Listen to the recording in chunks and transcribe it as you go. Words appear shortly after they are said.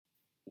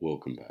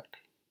Welcome back.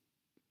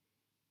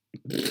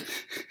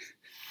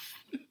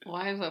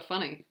 Why is that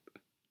funny?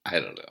 I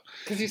don't know.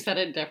 Because you said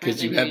it different.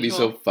 Because you have me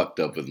so fucked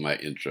up with my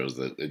intros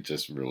that it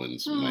just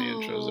ruins my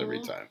intros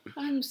every time.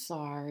 I'm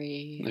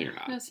sorry. No, you're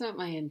not. That's not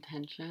my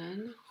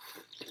intention.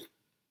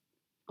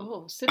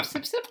 Oh, sip,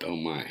 sip, sip. Oh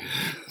my.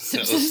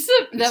 Sip, sip,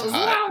 sip. That was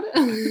hot.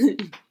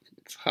 loud.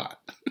 It's hot.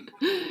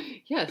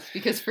 Yes,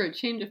 because for a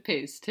change of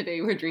pace,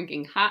 today we're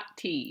drinking hot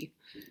tea.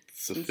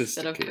 Instead of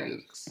Sophisticated.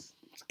 drinks.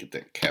 Let's get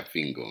that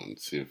caffeine going.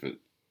 See if it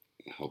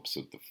helps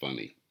with the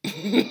funny.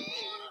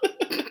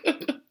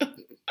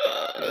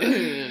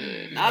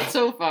 Not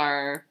so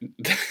far.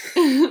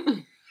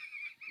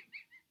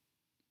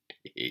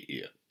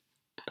 Yeah.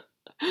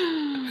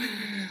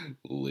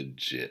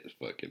 Legit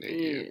fucking hate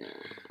you.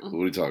 What are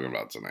we talking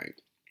about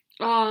tonight?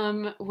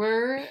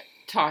 We're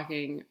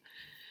talking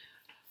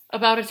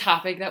about a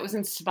topic that was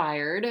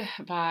inspired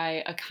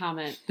by a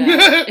comment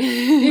that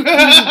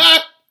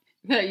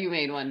that you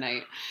made one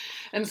night.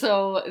 And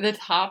so the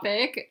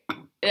topic,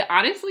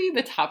 honestly,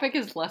 the topic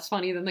is less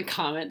funny than the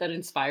comment that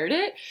inspired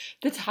it.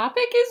 The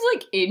topic is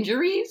like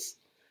injuries,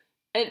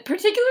 and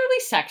particularly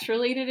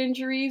sex-related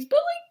injuries, but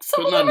like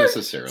some of them are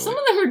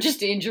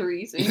just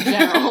injuries in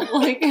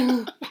general. like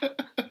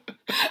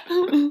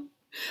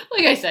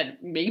I said,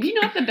 maybe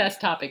not the best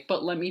topic,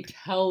 but let me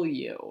tell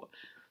you,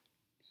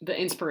 the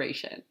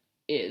inspiration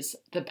is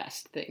the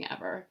best thing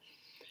ever.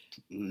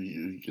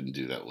 You can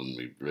do that when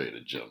we're ready to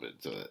jump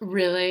into it.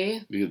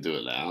 Really? We can do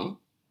it now?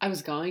 I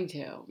was going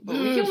to, but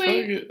we can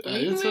wait.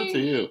 It's up to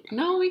you.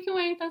 No, we can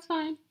wait. That's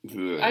fine.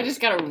 I just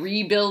gotta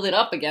rebuild it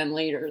up again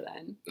later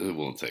then. It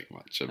won't take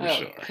much, I'm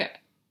sure. Okay.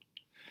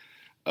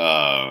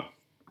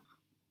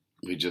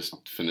 We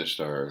just finished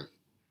our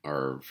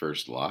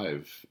first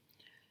live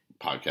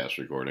podcast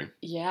recording.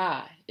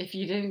 Yeah. If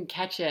you didn't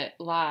catch it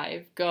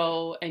live,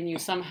 go and you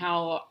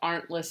somehow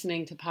aren't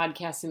listening to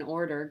podcasts in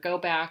order, go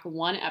back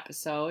one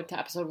episode to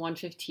episode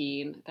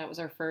 115. That was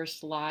our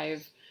first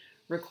live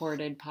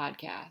recorded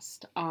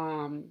podcast.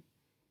 I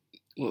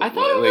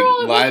thought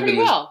overall it went pretty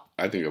well.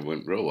 I think it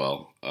went real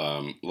well.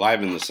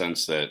 Live in the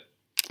sense that,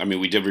 I mean,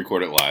 we did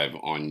record it live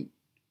on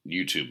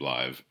YouTube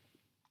Live.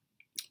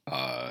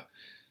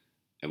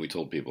 And we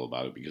told people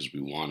about it because we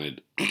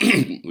wanted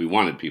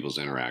people's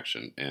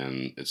interaction,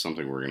 and it's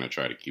something we're going to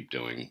try to keep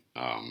doing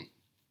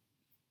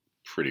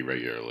pretty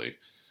regularly.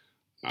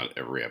 Not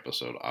every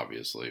episode,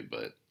 obviously,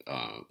 but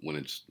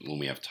when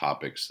we have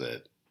topics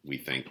that we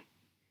think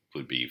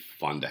would be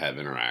fun to have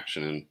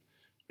interaction in,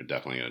 we're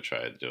definitely going to try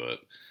to do it.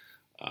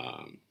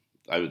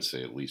 I would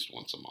say at least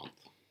once a month.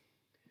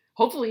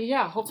 Hopefully,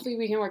 yeah. Hopefully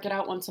we can work it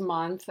out once a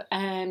month.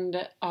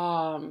 And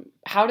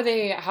how do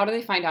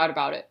they find out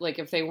about it? Like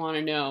if they want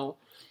to know,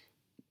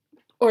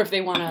 or if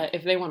they want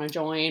to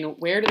join,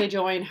 where do they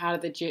join? How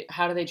do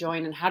they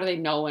join? And how do they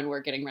know when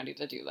we're getting ready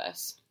to do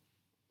this?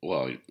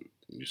 Well,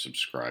 you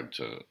subscribe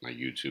to my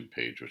YouTube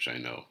page, which I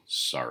know.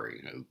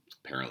 Sorry,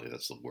 apparently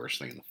that's the worst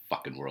thing in the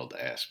fucking world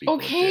to ask people.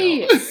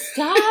 Okay,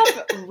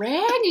 stop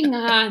ragging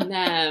on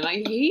them.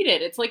 I hate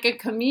it. It's like a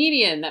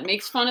comedian that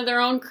makes fun of their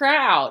own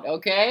crowd.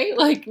 Okay,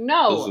 like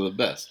no. Those are the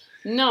best.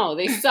 No,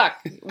 they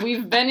suck.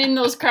 We've been in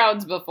those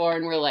crowds before,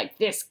 and we're like,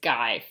 this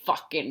guy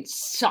fucking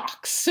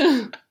sucks.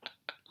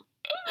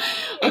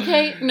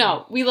 Okay,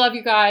 no, we love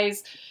you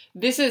guys.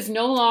 This is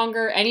no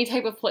longer any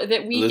type of play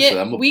that we get.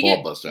 I'm a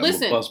ball buster. I'm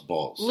a bust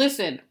balls.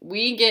 Listen,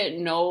 we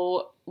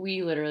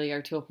literally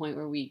are to a point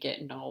where we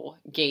get no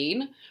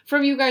gain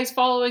from you guys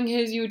following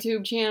his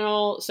YouTube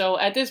channel. So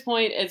at this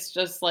point, it's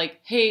just like,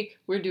 hey,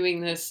 we're doing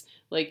this.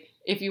 Like,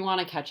 if you want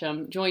to catch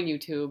him, join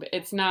YouTube.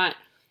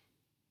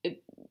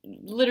 It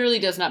literally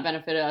does not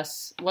benefit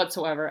us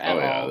whatsoever at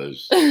all.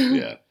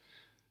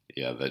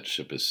 Yeah, that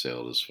ship has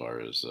sailed as far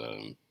as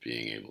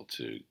being able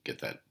to get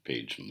that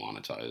page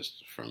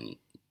monetized from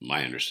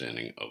my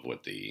understanding of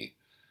what the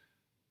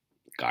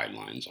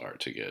guidelines are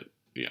to get,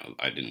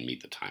 I didn't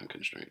meet the time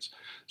constraints.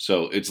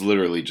 So it's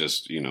literally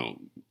just,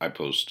 I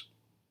post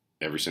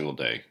every single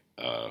day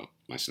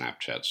my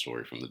Snapchat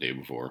story from the day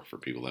before for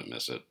people that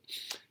miss it.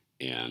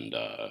 And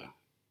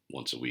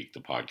once a week,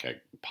 the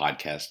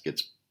podcast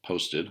gets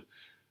posted.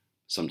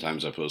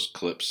 Sometimes I post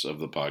clips of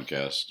the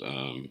podcast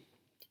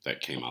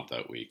that came out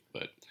that week.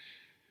 But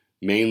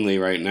mainly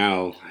right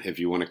now, if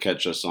you want to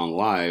catch us on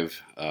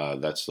live,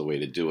 that's the way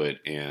to do it.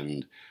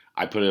 And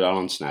I put it out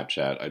on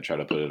Snapchat. I try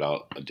to put it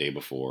out a day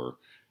before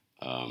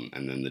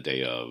and then the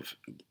day of,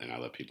 and I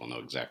let people know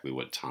exactly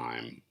what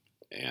time.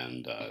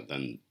 And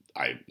then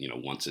I,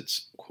 once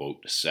it's,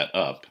 quote, set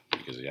up,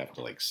 because you have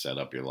to like set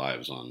up your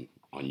lives on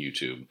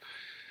YouTube,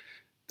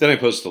 then I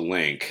post the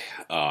link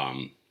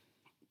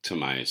to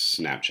my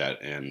Snapchat,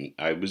 and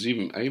I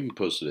even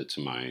posted it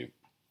to my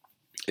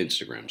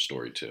Instagram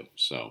story too.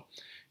 So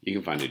you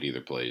can find it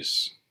either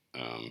place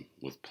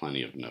with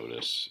plenty of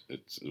notice.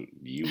 It's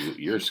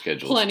your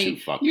schedule is too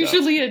fucked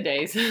usually up. A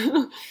day's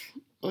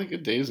like a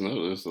day's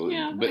notice.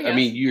 Yeah, but I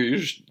mean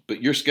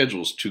your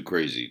schedule's too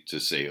crazy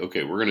to say,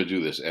 okay, we're gonna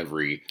do this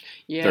every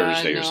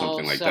Thursday or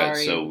something like that.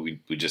 So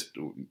we just,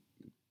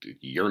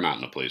 you're not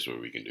in a place where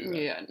we can do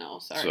that. Yeah, no,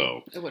 sorry.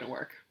 So it wouldn't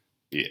work.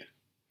 Yeah.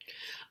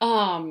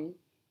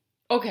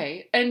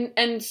 Okay,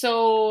 and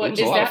so It was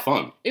a lot of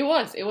fun. It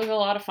was a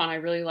lot of fun. I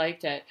really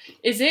liked it.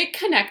 Is it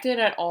connected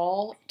at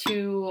all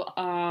to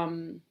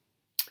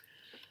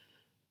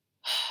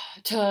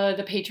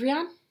the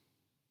Patreon,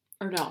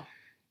 or no?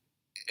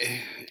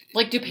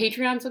 Like, do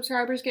Patreon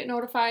subscribers get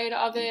notified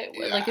of it?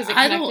 Like, is it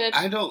connected?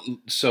 I don't.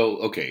 So,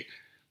 okay.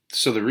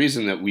 So the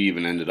reason that we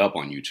even ended up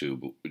on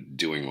YouTube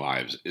doing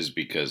lives is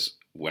because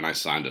when I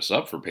signed us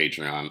up for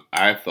Patreon,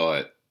 I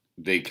thought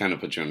they kind of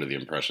put you under the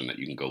impression that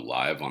you can go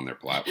live on their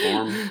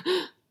platform.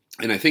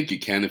 And I think you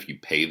can if you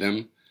pay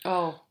them.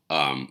 Oh.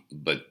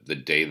 But the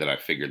day that I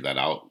figured that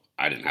out,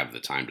 I didn't have the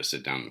time to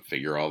sit down and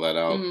figure all that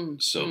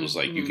out. So it was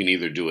like, you can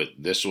either do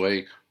it this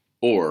way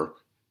or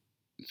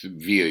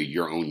via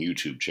your own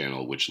YouTube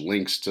channel, which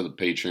links to the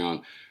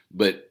Patreon.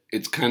 But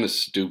it's kind of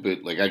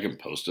stupid. Like, I can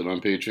post it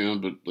on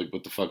Patreon, but like,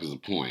 what the fuck is the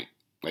point?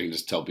 I can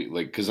just tell people,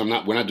 like, because we're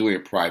not doing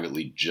it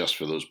privately just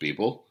for those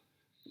people.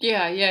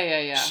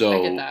 Yeah. So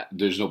I get that.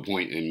 There's no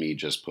point in me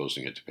just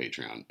posting it to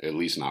Patreon, at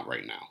least not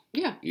right now.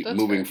 Yeah, that's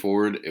moving fair.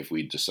 forward, if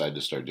we decide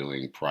to start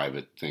doing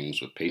private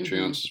things with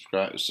Patreon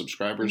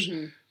subscribers,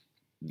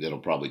 it'll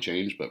probably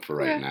change. But for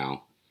right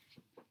now,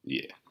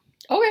 yeah.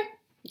 Okay,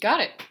 got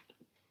it.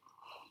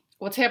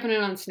 What's happening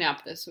on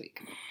Snap this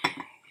week?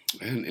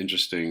 I had an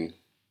interesting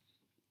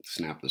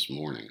Snap this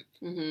morning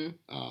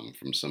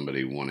from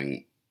somebody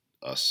wanting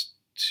us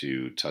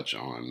to touch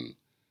on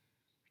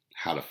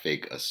how to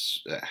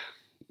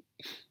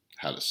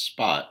how to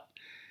spot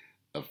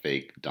a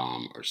fake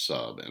dom or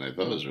sub, and I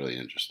thought it was really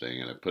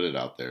interesting, and I put it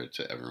out there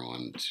to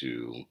everyone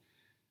to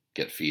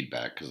get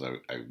feedback because I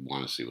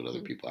want to see what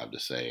other people have to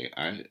say.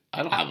 I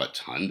don't have a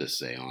ton to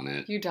say on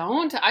it. You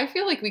don't? I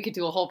feel like we could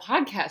do a whole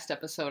podcast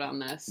episode on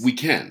this. We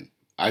can.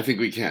 I think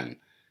we can.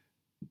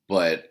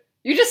 But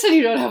you just said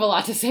you don't have a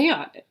lot to say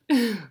on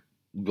it.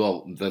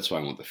 Well, that's why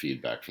I want the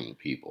feedback from the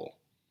people.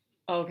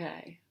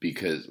 Okay.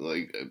 Because,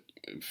 like,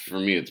 for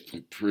me, it's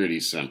pretty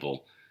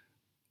simple.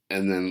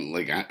 And then,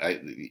 like,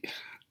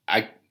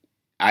 I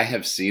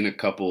have seen a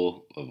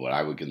couple of what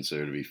I would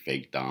consider to be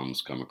fake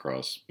doms come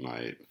across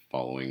my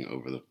following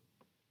over the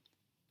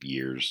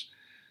years.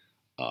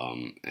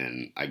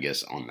 And I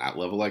guess on that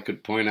level, I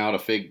could point out a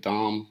fake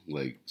dom,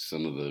 like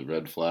some of the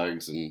red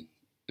flags and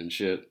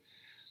shit.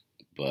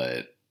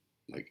 But,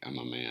 like, I'm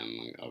a man.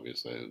 Like,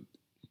 obviously,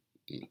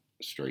 I'm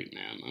a straight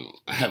man. I don't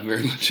have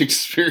very much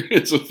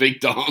experience with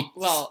fake doms.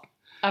 Well,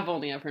 I've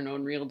only ever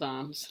known real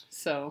doms,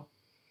 so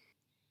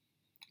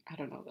I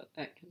don't know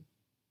that can.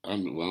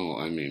 Well,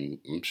 I mean,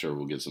 I'm sure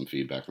we'll get some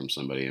feedback from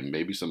somebody, and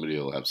maybe somebody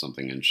will have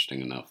something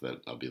interesting enough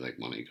that I'll be like,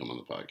 why don't you come on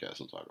the podcast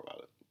and talk about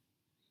it?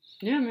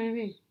 Yeah,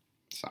 maybe.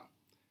 So,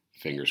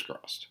 fingers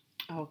crossed.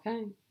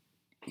 Okay.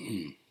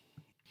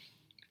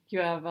 You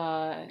have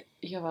a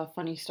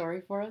funny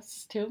story for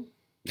us too?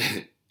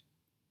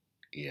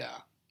 Yeah.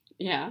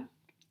 Yeah?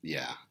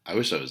 Yeah. I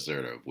wish I was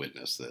there to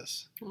witness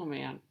this. Oh,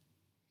 man.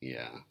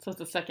 Yeah. So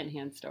it's a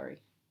secondhand story.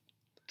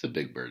 It's a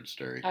Big Bird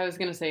story. I was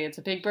going to say it's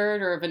a Big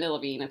Bird or a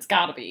Vanilla Bean. It's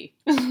got to be.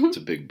 It's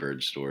a Big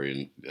Bird story,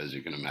 and as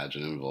you can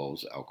imagine, it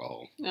involves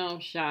alcohol. Oh,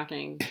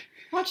 shocking.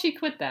 How'd she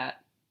quit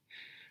that?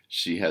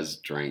 She has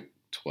drank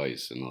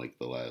twice in, like,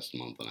 the last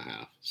month and a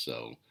half,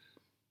 so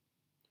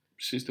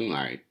she's doing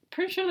all right.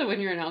 Pretty sure that when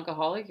you're an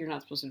alcoholic, you're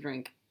not supposed to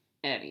drink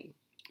any.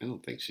 I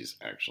don't think she's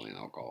actually an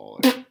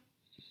alcoholic.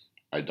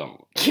 I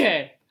don't.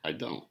 Okay. I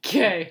don't.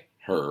 Okay.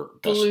 Her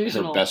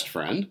best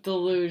friend?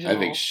 Delusional. I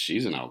think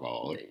she's an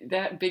alcoholic.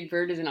 That Big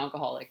Bird is an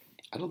alcoholic.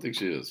 I don't think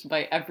she is.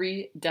 By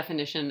every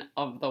definition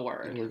of the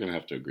word. We're going to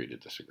have to agree to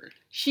disagree.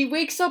 She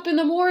wakes up in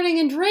the morning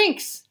and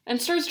drinks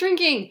and starts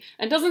drinking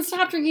and doesn't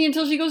stop drinking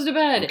until she goes to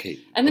bed. Okay.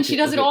 And then she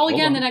does it all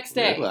again the next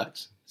day.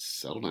 Relax.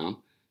 Settle down.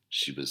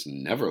 She was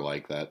never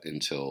like that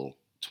until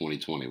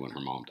 2020 when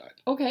her mom died.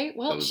 Okay,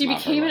 well, she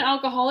became an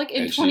alcoholic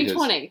in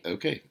 2020.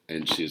 Okay,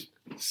 and she's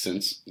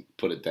since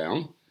put it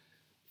down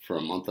for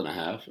a month and a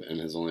half and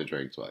has only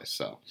drank twice.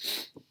 So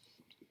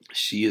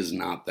she is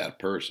not that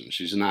person.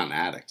 She's not an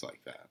addict like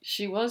that.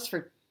 She was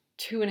for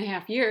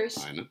 2.5 years.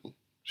 I know.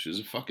 She was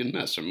a fucking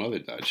mess. Her mother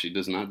died. She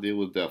does not deal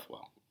with death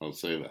well. I'll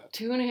say that.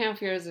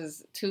 2.5 years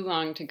is too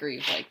long to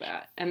grieve like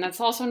that. And that's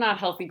also not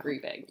healthy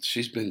grieving.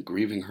 She's been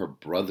grieving her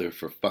brother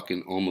for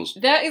fucking almost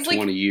that is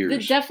 20 years.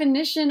 The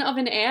definition of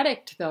an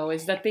addict, though,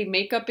 is that they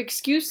make up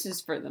excuses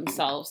for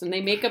themselves. And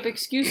they make up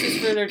excuses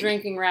for their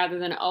drinking rather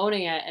than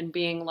owning it and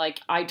being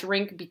like, I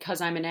drink because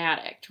I'm an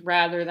addict.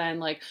 Rather than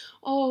like,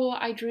 oh,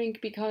 I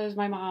drink because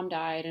my mom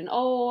died. And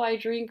oh, I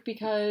drink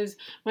because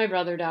my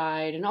brother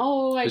died. And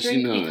oh, I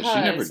drink because...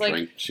 She never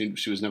drank.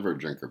 She was never a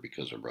drinker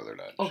because her brother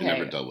died. Okay. She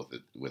never dealt with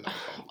it with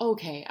alcohol.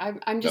 Okay,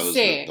 I'm just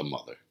saying. The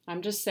mother.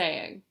 I'm just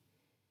saying.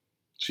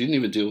 She didn't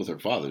even deal with her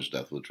father's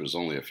death, which was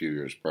only a few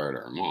years prior to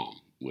her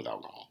mom, with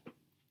alcohol.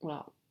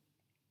 Well,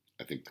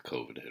 I think the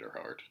COVID hit her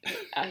hard.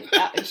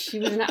 She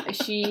was not.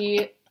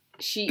 She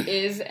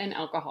is an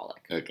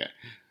alcoholic. Okay,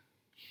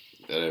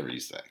 whatever you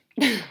say.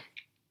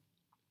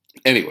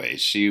 Anyway,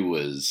 she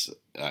was.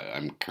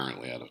 I'm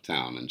currently out of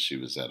town, and she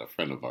was at a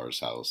friend of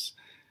ours' house.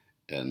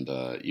 And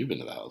you've been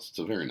to the house. It's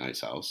a very nice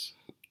house.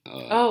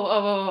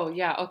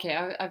 Yeah.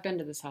 Okay, I've been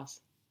to this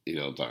house. You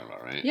know what I'm talking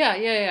about, right?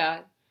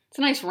 Yeah. It's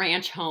a nice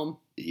ranch home.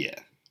 Yeah,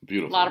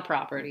 beautiful. A lot of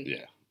property.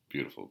 Yeah,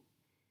 beautiful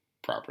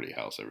property,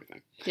 house,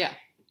 everything. Yeah.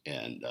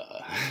 And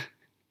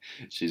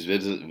she's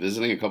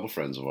visiting a couple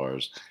friends of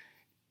ours,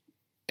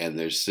 and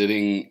they're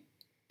sitting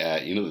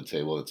at, the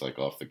table that's like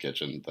off the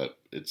kitchen, that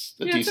it's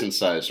a decent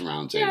sized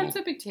round table. Yeah, it's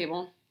a big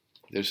table.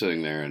 They're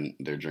sitting there and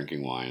they're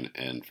drinking wine,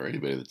 and for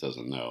anybody that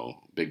doesn't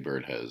know, Big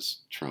Bird has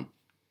Trump,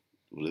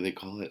 what do they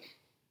call it?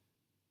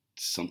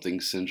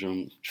 Something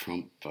syndrome?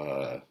 Trump,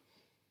 oh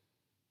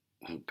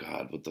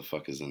God, what the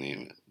fuck is the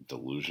name?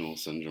 Delusional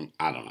syndrome?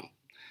 I don't know.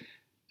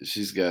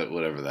 She's got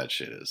whatever that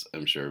shit is.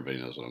 I'm sure everybody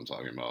knows what I'm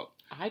talking about.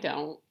 I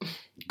don't.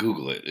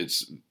 Google it.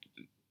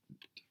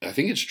 I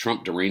think it's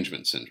Trump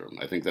derangement syndrome.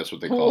 I think that's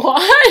what they call it.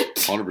 What?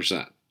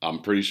 100%.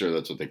 I'm pretty sure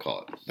that's what they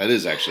call it. That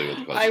is actually what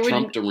they call it.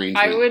 Trump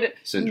derangement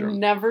syndrome. I would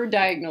never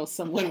diagnose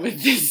someone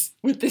with this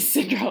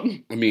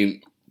syndrome. I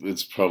mean,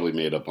 it's probably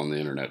made up on the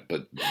internet,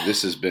 but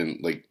this has been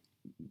like,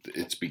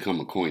 it's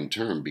become a coined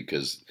term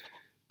because,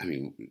 I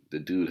mean, the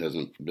dude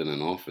hasn't been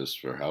in office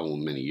for how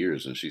many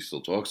years, and she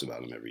still talks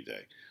about him every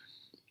day.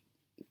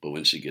 But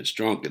when she gets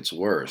drunk, it's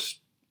worse.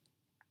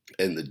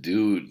 And the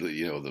dude,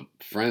 the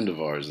friend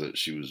of ours that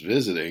she was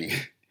visiting,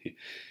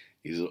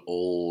 he's an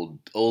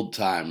old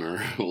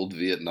timer, old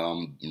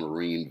Vietnam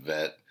Marine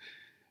vet,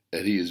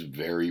 and he is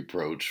very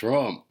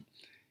pro-Trump.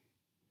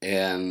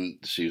 And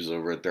she was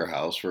over at their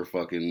house for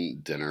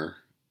fucking dinner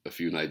a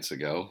few nights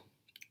ago.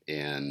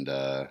 And,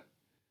 of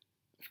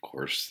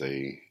course,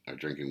 they are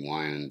drinking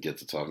wine and get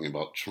to talking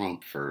about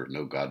Trump for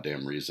no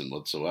goddamn reason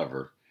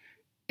whatsoever.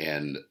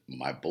 And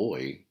my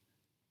boy,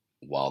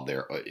 while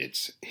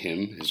it's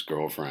him, his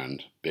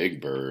girlfriend, Big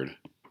Bird,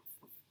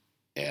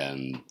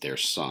 and their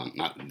son,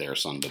 not their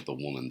son, but the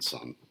woman's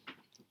son,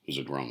 who's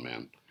a grown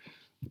man.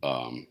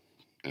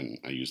 And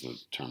I use the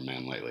term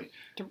man lightly.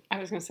 I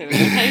was going to say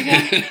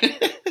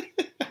that.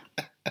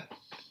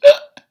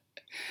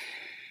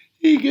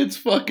 He gets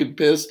fucking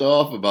pissed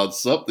off about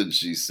something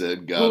she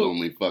said. God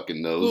only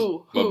fucking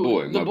knows. My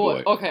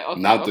boy. Okay.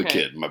 Not the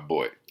kid, my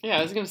boy. Yeah,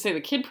 I was going to say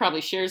the kid probably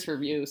shares her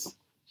views,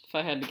 if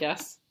I had to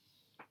guess.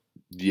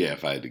 Yeah,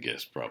 if I had to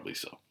guess, probably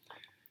so.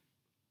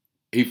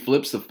 He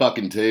flips the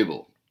fucking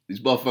table. These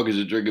motherfuckers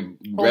are drinking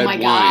red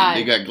wine. God.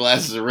 They got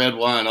glasses of red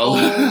wine. Oh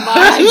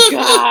my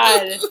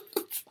God.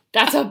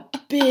 That's a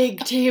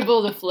big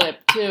table to flip,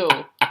 too.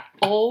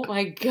 Oh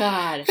my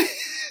God.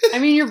 I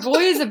mean, your boy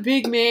is a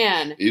big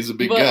man. He's a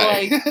big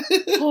guy.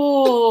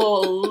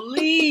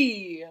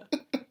 Holy.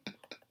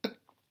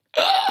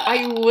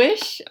 I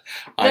wish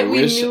that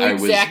we knew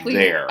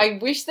exactly. I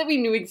wish that we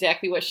knew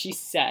exactly what she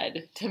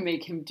said to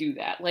make him do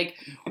that. Like,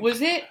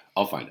 was it?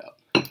 I'll find out.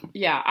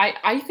 Yeah,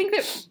 I think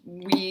that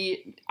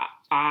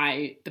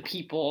the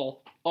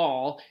people,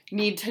 all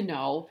need to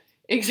know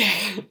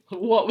exactly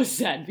what was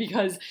said,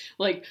 because,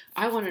 like,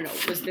 I want to know,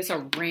 was this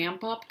a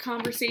ramp-up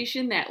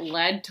conversation that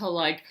led to,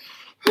 like,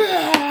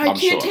 I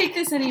can't take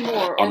this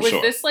anymore? Or was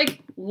this,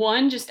 like,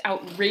 one just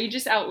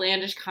outrageous,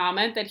 outlandish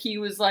comment that he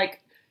was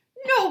like,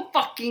 no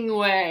fucking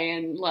way,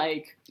 and,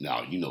 like,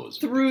 no,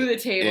 through the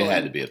table. It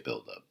had to be a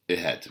build-up. It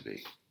had to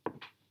be.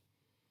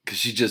 Because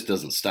she just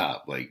doesn't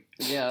stop. Like,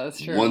 yeah, that's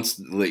true. Once,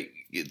 like,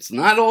 it's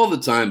not all the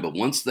time, but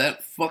once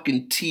that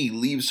fucking T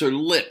leaves her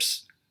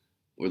lips,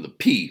 or the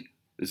P,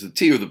 it's the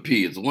T or the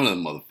P, it's one of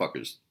them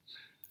motherfuckers.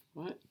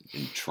 What?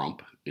 In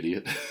Trump,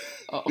 idiot.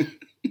 Oh.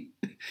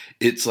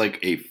 It's like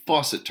a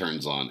faucet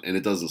turns on, and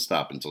it doesn't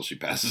stop until she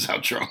passes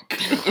out drunk.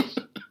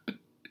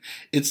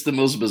 It's the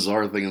most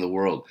bizarre thing in the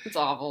world. It's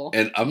awful.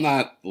 And I'm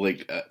not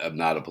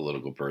a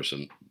political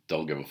person.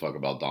 Don't give a fuck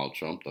about Donald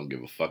Trump. Don't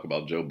give a fuck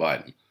about Joe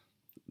Biden.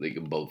 They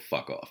can both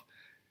fuck off.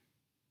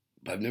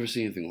 But I've never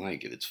seen anything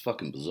like it. It's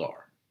fucking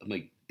bizarre. I'm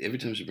like, every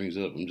time she brings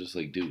it up, I'm just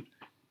like, dude,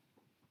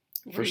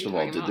 first of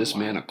all, did this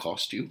man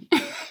accost you?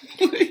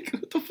 Like,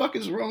 what the fuck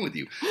is wrong with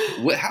you?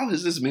 How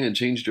has this man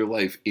changed your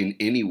life in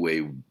any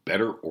way,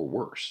 better or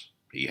worse?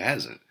 He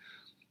hasn't.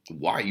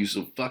 Why are you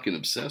so fucking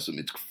obsessed with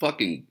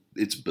him?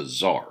 It's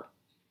bizarre.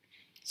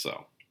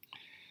 So,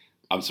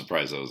 I'm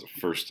surprised that was the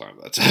first time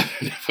that's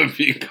happened, if I'm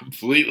being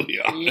completely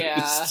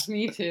honest. Yeah,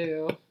 me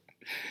too.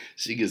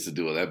 She gets to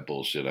do all that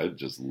bullshit. I'd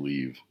just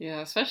leave.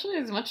 Yeah, especially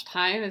as much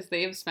time as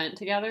they have spent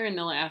together in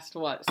the last,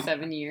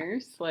 7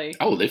 years? Like,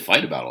 oh, they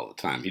fight about it all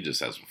the time. He just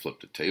hasn't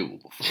flipped a table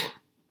before.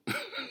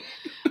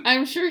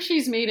 I'm sure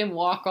she's made him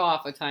walk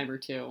off a time or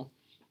two.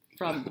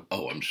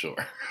 Oh, I'm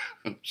sure.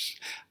 I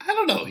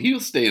don't know. He'll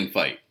stay and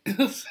fight.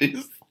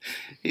 He's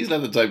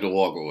not the type to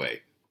walk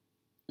away.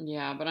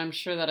 Yeah, but I'm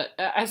sure that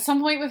at some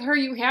point with her,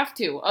 you have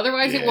to.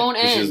 Otherwise, it won't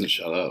end. She doesn't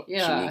shut up.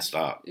 Yeah. She won't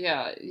stop.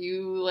 Yeah,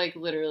 you, like,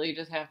 literally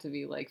just have to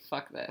be like,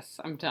 fuck this.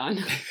 I'm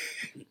done.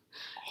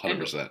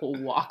 100%.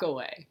 And walk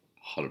away.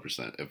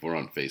 100%. If we're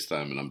on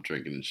FaceTime and I'm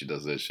drinking and she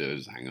does that shit, I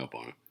just hang up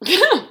on her.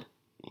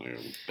 Her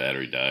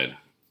battery died.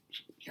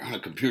 You're on a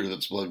computer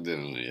that's plugged in.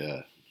 I'm like,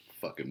 yeah,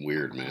 fucking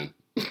weird, man.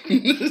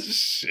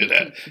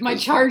 Shit. My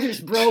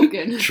charger's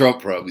broken.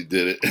 Trump probably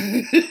did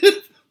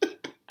it.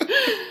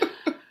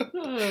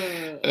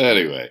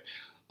 Anyway,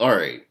 all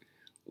right.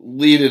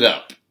 Lead it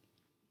up.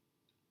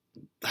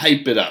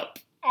 Hype it up.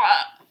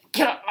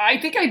 I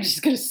think I'm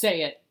just going to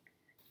say it.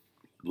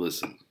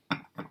 Listen,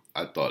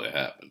 I thought it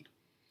happened.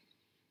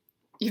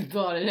 You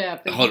thought it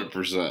happened.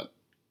 100%.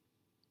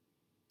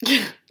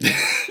 I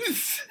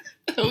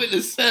wouldn't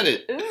have said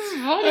it. This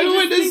is funny. I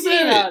wouldn't have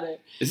said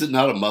it. Is it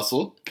not a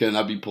muscle? Can it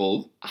not be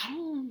pulled?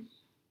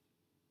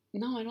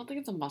 No, I don't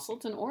think it's a muscle.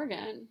 It's an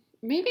organ.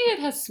 Maybe it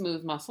has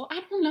smooth muscle.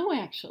 I don't know,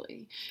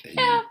 actually. And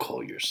you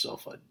call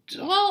yourself a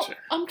doctor. Well,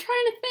 I'm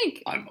trying to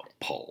think. I'm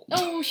appalled.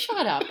 Oh,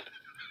 shut up.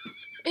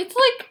 It's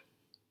like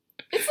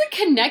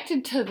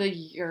connected to the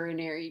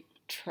urinary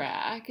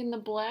tract, and the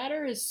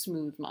bladder is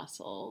smooth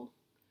muscle.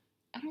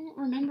 I don't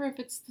remember if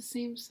it's the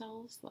same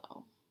cells,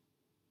 though.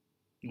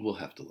 We'll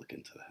have to look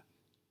into that.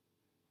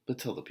 But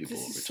tell the people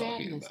what we're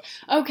talking about.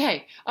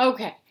 Okay.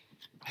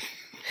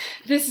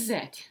 This is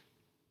it.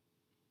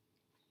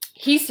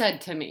 He said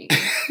to me.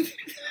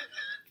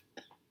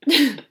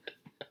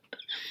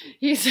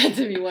 He said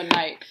to me one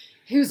night.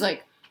 He was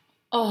like,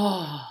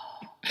 "Oh."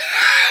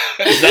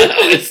 Is that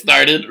how it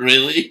started?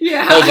 Really?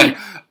 Yeah. I was like,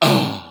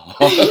 "Oh."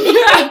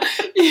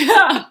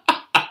 Yeah.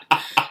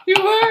 You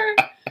were.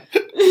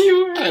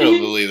 I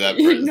don't believe that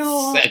for a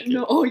second.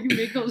 No, you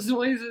make those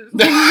noises.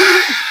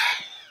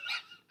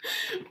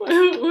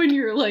 When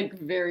you're like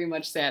very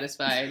much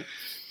satisfied.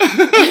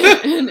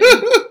 and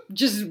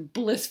just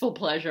blissful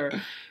pleasure.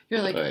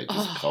 You're like, I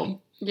just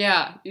come?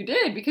 Yeah, you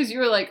did, because you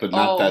were like, but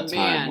not that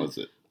man. time, was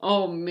it?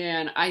 Oh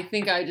man, I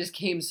think I just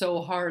came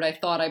so hard I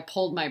thought I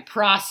pulled my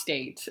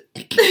prostate.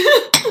 I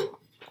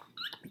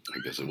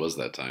guess it was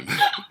that time.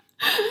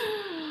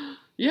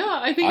 Yeah,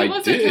 I think it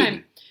was that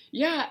time.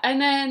 Yeah, and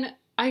then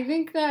I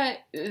think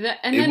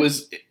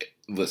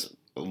listen,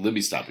 let me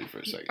stop you for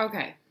a second.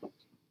 Okay.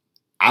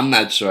 I'm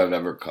not sure I've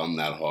ever come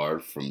that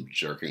hard from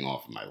jerking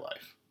off in my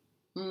life.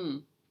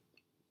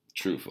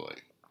 Truthfully.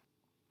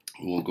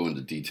 We won't go into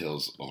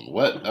details on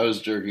what I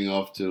was jerking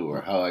off to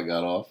or how I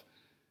got off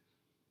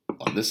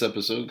on this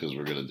episode, because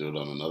we're going to do it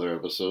on another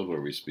episode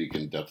where we speak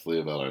in depthly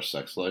about our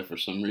sex life for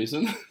some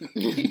reason.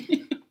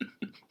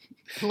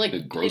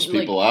 It gross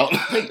people out.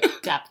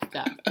 Like depth.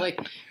 Like,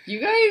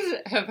 you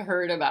guys have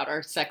heard about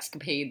our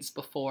sexcapades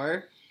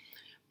before,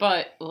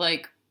 but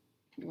like,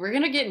 we're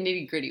going to get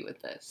nitty gritty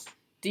with this.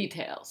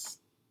 Details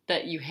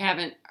that you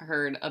haven't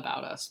heard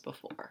about us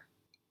before.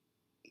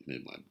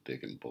 Made my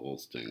dick and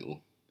balls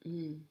tingle.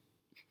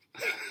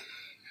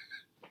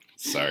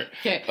 Sorry.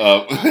 Okay.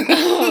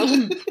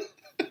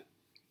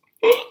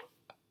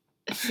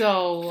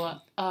 So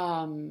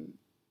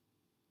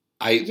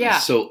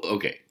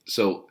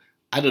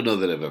I don't know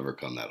that I've ever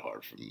come that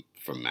hard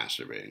from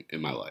masturbating in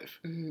my life.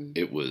 Mm-hmm.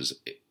 It was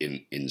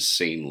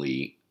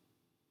insanely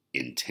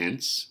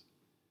intense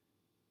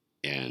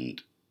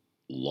and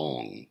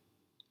long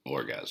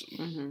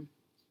orgasm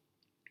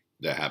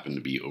that happened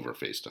to be over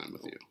FaceTime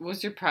with you.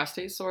 Was your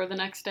prostate sore the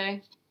next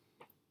day?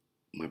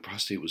 My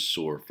prostate was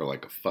sore for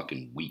like a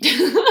fucking week.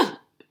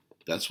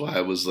 That's why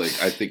I was like,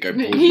 I think I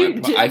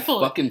pulled I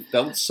fucking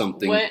felt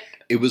something. What?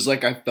 It was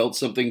like I felt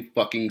something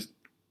fucking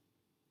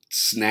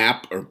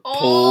snap or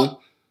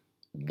pull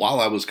while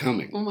I was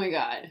coming. Oh my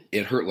god.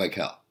 It hurt like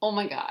hell. Oh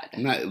my god.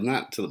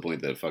 Not to the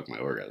point that it fucked my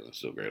orgasm. It's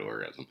still a great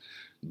orgasm.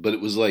 But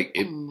it was like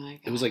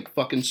it was like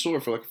fucking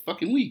sore for like a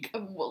fucking week.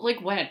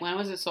 Like when? When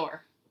was it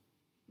sore?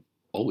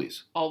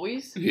 Always.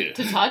 Always? Yeah.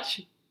 To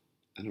touch?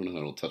 I don't know.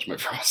 I don't touch my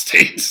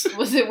prostate.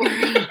 Was it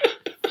worse?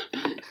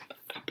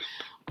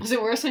 Was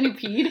it worse when you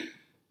peed?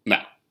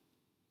 No.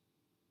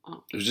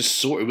 Oh. It was just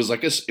sore. It was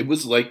like a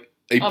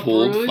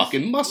pulled bruise?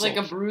 Fucking muscle. Like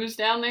a bruise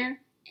down there?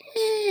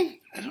 I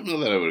don't know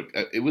that I would.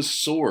 It was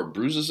sore.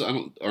 Bruises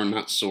are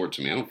not sore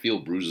to me. I don't feel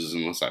bruises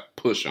unless I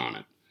push on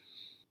it.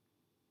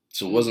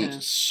 So it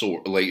wasn't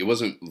sore. Like, it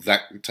wasn't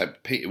that type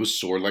of pain. It was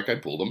sore like I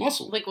pulled a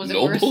muscle. Like, was it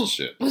no worse?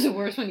 Bullshit. Was it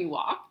worse when you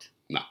walked?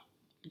 No.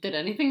 Did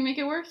anything make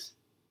it worse?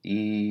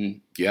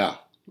 Yeah.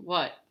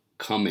 What?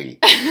 Coming.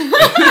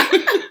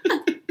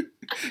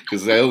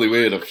 Because I only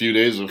waited a few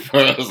days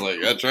before I was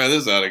like, I'll try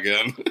this out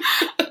again.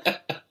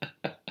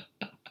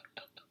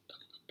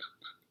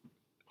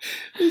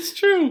 It's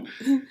true.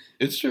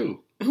 It's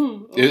true.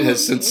 It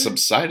has since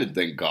subsided,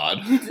 thank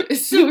God.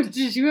 So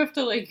did you have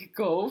to like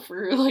go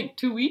for like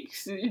 2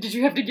 weeks? Did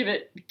you have to give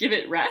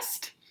it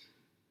rest?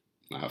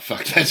 Nah,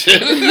 fuck that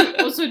shit.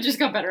 Also, it just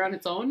got better on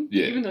its own?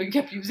 Yeah. Even though you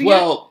kept using it?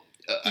 Well...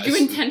 Did you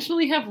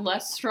intentionally have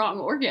less strong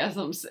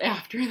orgasms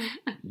after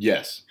that?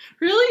 Yes.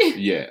 Really?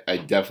 Yeah, I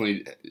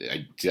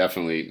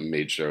definitely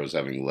made sure I was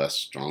having less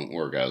strong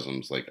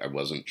orgasms. Like, I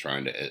wasn't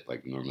trying to,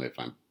 like, normally if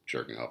I'm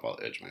jerking off, I'll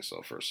edge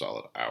myself for a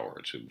solid hour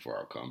or two before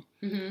I'll come.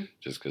 Mm-hmm.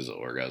 Just because the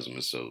orgasm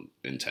is so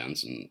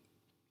intense and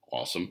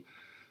awesome.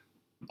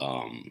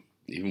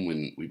 Even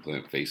when we play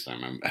on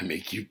FaceTime, I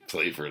make you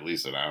play for at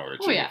least an hour or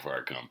two before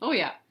I come. Oh,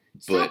 yeah.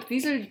 Stop.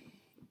 These are...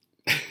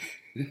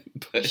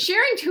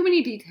 sharing too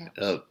many details.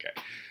 Okay.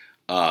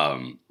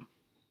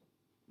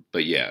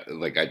 But yeah,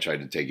 like, I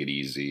tried to take it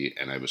easy,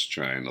 and I was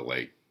trying to,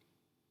 like,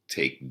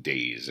 take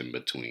days in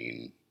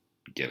between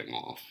getting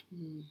off.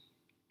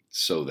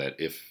 So that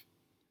if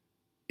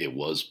it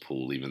was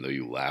pulled, even though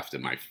you laughed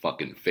in my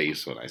fucking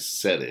face when I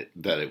said it,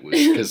 that it was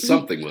because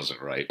something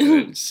wasn't right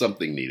and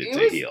something needed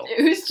to heal.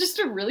 It was just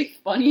a really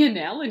funny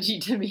analogy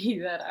to me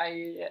that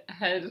I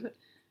had.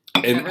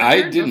 And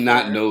I did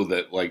not know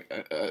that, like,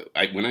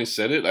 when I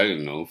said it, I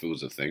didn't know if it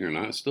was a thing or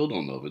not. I still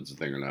don't know if it's a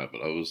thing or not,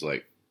 but I was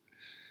like,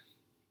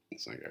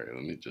 it's like, all right,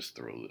 let me just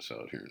throw this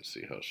out here and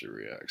see how she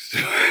reacts.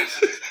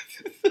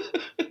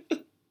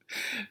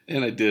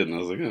 And I did, and I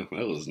was like, oh,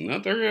 that was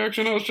not the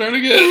reaction I was trying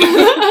to get.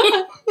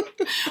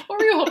 What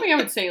were you hoping I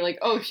would say? Like,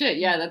 oh shit,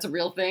 yeah, that's a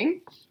real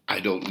thing? I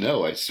don't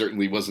know. I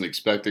certainly wasn't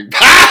expecting.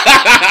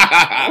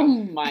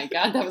 Oh my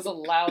god, that was a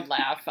loud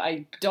laugh.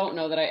 I don't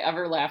know that I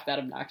ever laughed that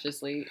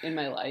obnoxiously in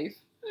my life.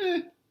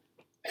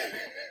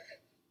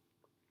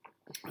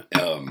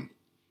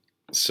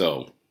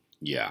 So,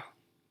 yeah.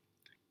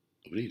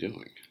 What are you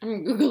doing?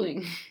 I'm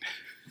Googling.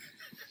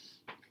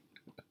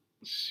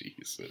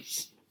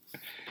 Jesus.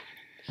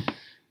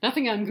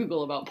 Nothing on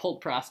Google about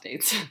pulled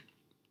prostates.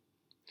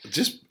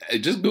 Just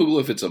Google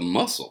if it's a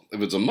muscle.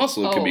 If it's a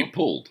muscle, it can be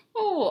pulled.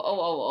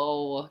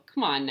 Oh.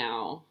 Come on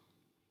now.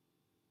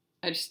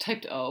 I just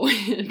typed O.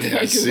 Yeah,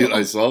 I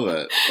saw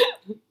that.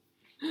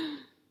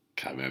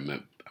 God,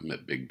 man, I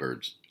met Big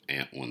Bird's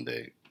aunt one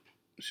day.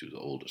 She was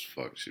old as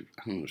fuck.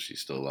 I don't know if she's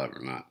still alive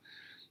or not.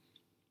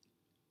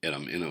 And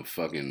I'm in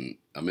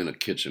a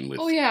kitchen with...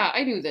 Oh yeah,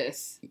 I knew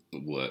this.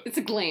 What? It's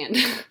a gland.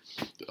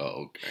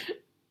 Oh, okay.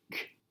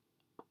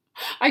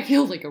 I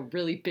feel like a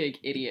really big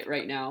idiot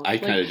right now. I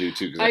kind of do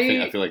too, because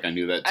I feel like I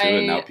knew that too,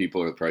 and now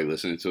people are probably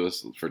listening to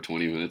us for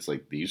 20 minutes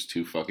like, these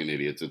two fucking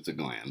idiots, it's a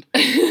gland.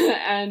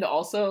 And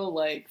also,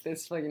 like,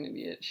 this fucking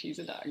idiot, she's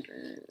a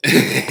doctor.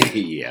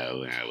 Yeah,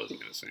 I wasn't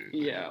going to say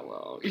anything. Yeah,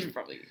 well, you should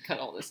probably cut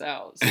all this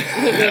out. So.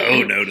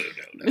 Oh, no. No.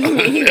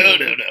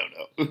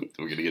 We're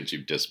going to get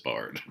you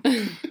disbarred.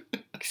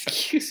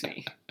 Excuse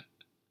me.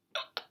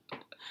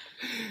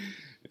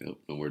 Yep,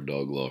 no more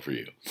dog law for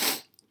you.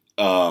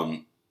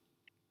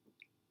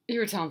 You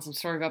were telling some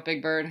story about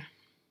Big Bird.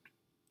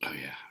 Oh,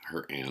 yeah.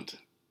 Her aunt,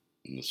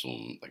 and this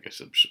one, like I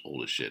said, she's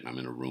old as shit, and I'm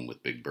in a room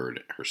with Big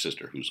Bird, her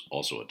sister, who's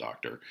also a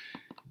doctor,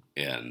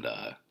 and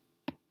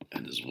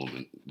this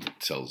woman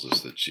tells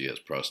us that she has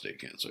prostate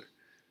cancer.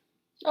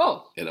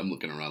 Oh. And I'm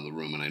looking around the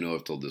room, and I know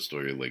I've told this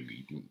story, like,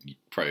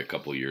 probably a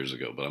couple of years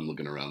ago, but I'm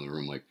looking around the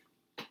room like,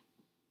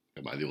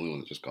 am I the only one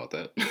that just caught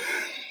that?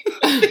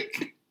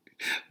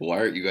 Why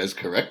aren't you guys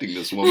correcting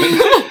this woman?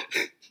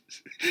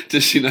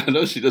 Does she not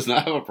know she does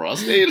not have a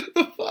prostate? What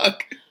the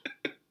fuck?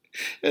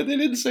 And they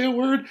didn't say a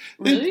word.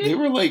 Really? They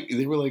were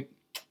like,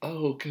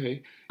 oh,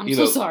 okay. I'm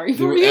so sorry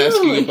for you. They were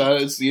asking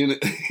about it, seeing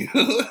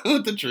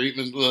what the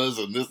treatment was,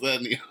 and this, that,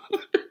 and the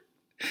other.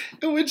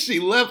 And when she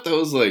left, I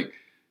was like,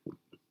 all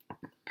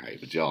right,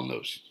 but y'all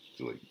know,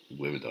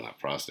 women don't have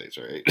prostates,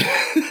 right?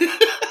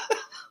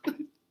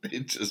 They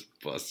just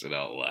busted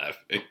out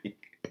laughing.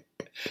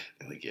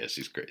 They're like, yeah,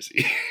 she's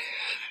crazy.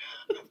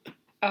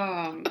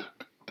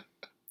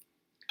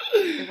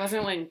 It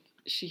wasn't like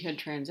she had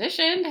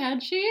transitioned,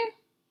 had she?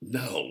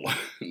 No.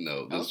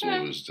 This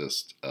one was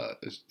just,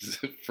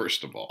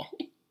 first of all,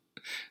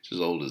 she's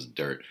old as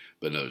dirt.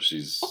 But no,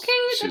 she's... Okay,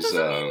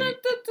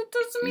 that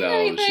doesn't mean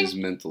anything. She's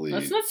mentally...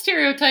 Let's not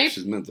stereotype.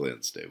 She's mentally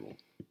unstable.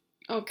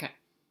 Okay.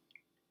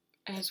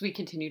 As we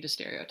continue to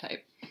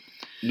stereotype.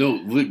 No,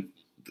 look,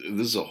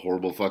 this is a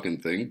horrible fucking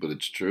thing, but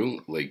it's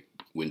true. Like,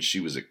 when she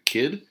was a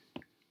kid,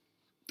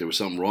 there was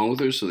something wrong with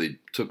her, so they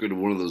took her to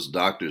one of those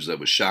doctors that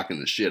was shocking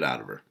the shit out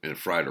of her, and it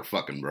fried her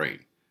fucking brain.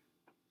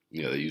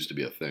 Yeah, that used to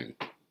be a thing.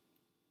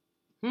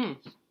 You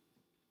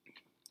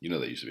know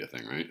that used to be a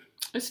thing, right?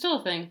 It's still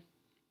a thing.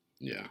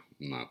 Yeah,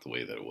 not the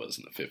way that it was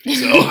in the 50s.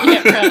 So.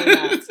 Yeah, probably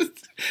not.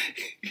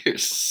 You're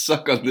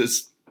stuck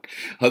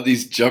on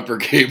these jumper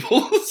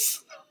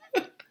cables.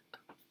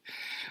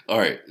 All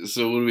right,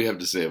 so what do we have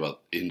to say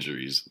about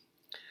injuries?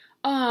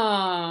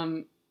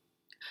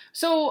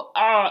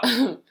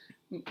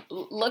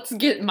 Let's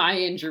get my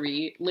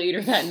injury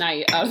later that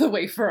night out of the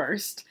way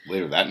first.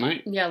 Later that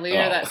night? Yeah, later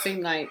that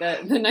same night,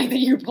 the night that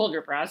you pulled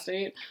your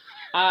prostate.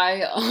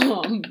 I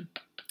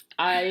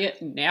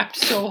napped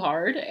so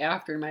hard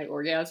after my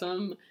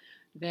orgasm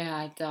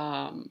that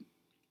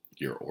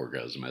your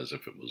orgasm, as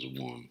if it was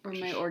one. Or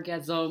my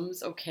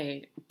orgasms,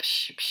 okay.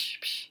 Psh,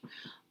 psh,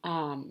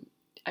 psh.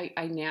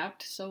 I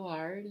napped so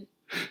hard.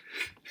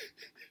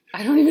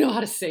 I don't even know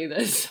how to say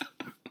this.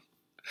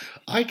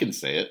 I can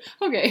say it.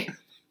 Okay.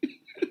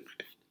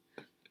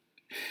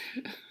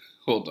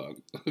 Hold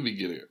on. Let me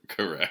get it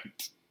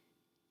correct.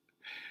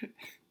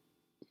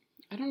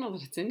 I don't know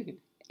that it's in here.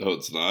 Oh,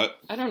 it's not?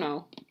 I don't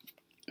know.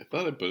 I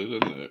thought I put it in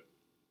there.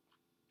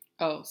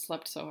 Oh,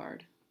 slept so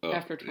hard.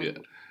 After 20. Yeah.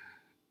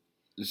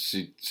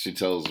 She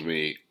tells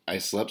me, I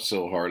slept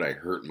so hard I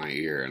hurt my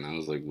ear. And I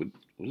was like, what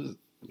do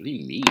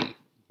you mean?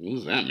 What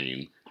does that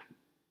mean?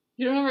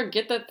 You don't ever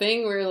get that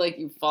thing where, like,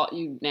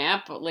 you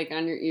nap, like,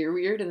 on your ear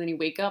weird, and then you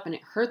wake up and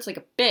it hurts like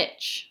a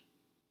bitch.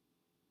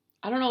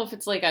 I don't know if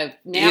it's like a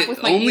nap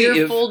with my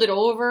ear folded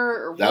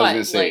over or what. I was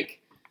going to say,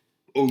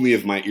 only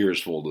if my ear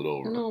is folded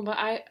over. No, but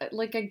I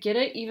get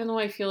it, even though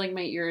I feel like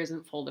my ear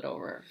isn't folded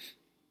over.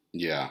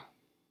 Yeah.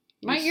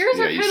 My ears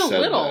are you kind of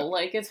said little. that.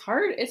 Like, it's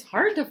hard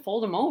to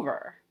fold them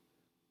over.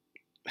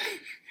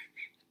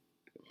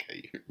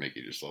 Okay, you're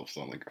making yourself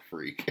sound like a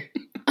freak.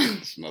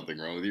 There's nothing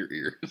wrong with your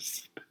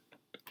ears.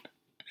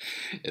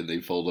 And they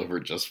fold over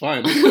just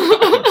fine.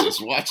 I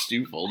just watched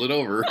you fold it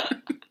over.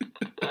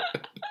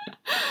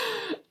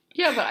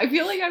 Yeah, but I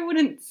feel like I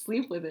wouldn't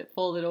sleep with it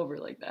folded over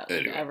like that,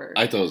 like, Anyway, ever.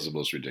 I thought it was the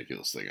most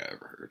ridiculous thing I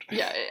ever heard.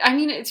 Yeah, I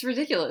mean, it's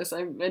ridiculous.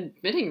 I'm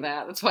admitting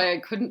that. That's why I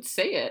couldn't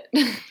say it.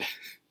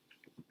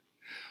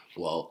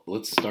 Well,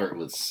 let's start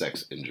with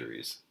sex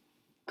injuries.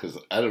 Because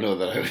I don't know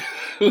that I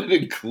would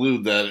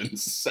include that in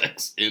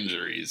sex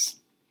injuries.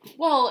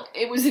 Well,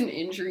 it was an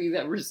injury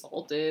that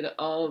resulted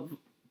of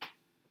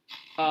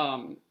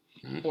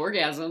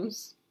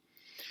orgasms.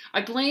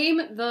 I blame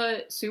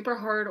the super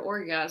hard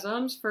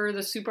orgasms for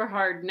the super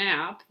hard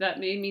nap that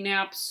made me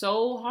nap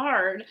so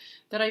hard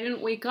that I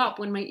didn't wake up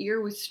when my ear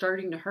was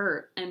starting to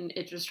hurt. And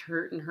it just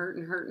hurt and hurt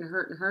and hurt and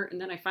hurt and hurt.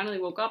 And then I finally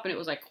woke up and it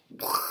was like...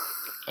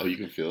 Oh, you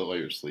can feel it while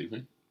you're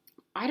sleeping?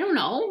 I don't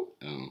know.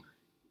 Oh.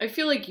 I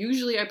feel like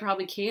usually I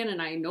probably can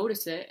and I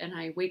notice it and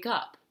I wake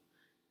up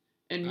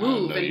and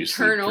move and you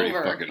turn sleep pretty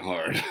over. Fucking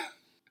hard.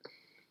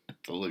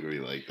 Don't look at me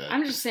like that.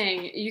 I'm just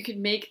saying, you could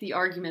make the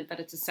argument that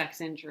it's a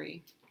sex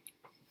injury.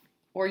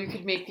 Or you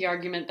could make the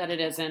argument that it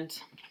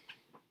isn't.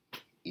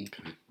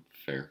 Okay,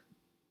 fair.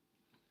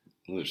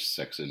 Well, there's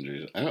sex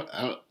injuries.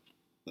 I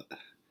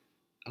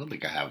don't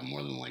think I have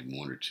more than like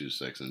 1 or 2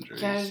 sex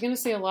injuries. Yeah, I was gonna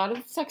say a lot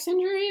of sex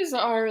injuries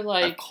are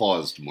like... I've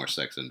caused more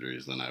sex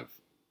injuries than I've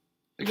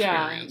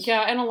experienced.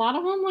 Yeah, and a lot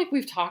of them like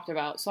we've talked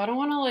about. So I don't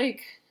want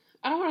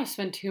to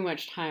spend too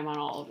much time on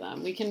all of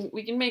them. We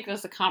can make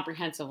this a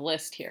comprehensive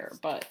list here,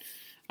 but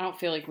I don't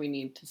feel like we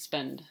need to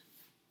spend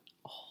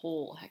a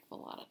whole heck of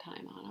a lot of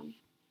time on them.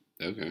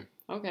 Okay.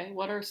 Okay,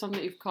 what are some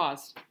that you've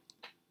caused?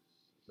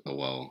 Oh,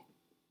 well,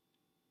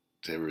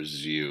 there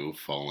was you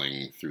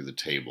falling through the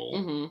table.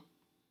 Mm-hmm.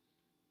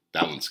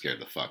 That one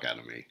scared the fuck out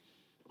of me.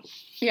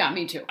 Yeah,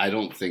 me too. I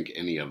don't think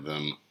any of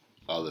them,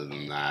 other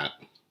than that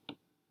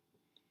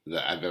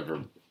I've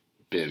ever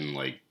been,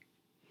 like,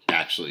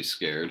 actually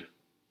scared.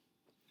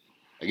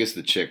 I guess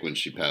the chick when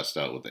she passed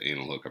out with the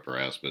anal hook up her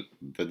ass, but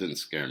that didn't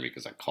scare me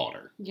because I caught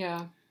her.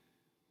 Yeah. It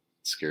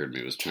scared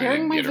me. It was trying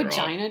Tearing to my get her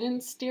vagina off.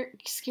 Didn't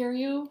scare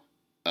you?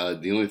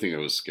 The only thing I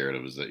was scared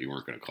of was that you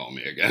weren't going to call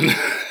me again.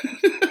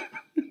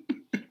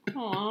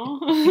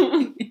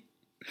 Aww.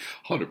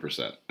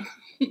 100%.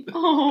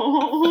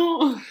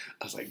 Oh.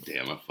 I was like,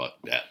 damn, I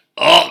fucked that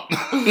up.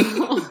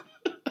 How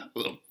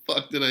the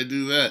fuck did I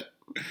do that?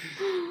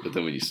 But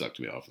then when you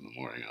sucked me off in the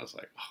morning, I was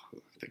like, oh,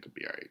 I think I'll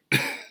be alright.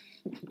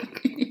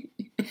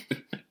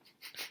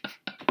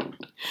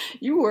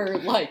 You were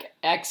like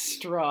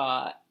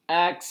extra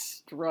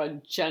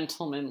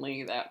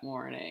gentlemanly that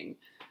morning.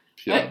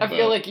 Yeah, I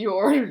feel like you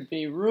ordered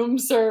me room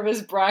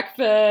service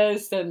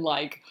breakfast and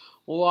like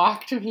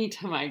walked me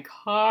to my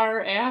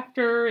car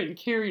after and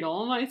carried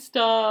all my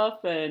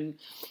stuff and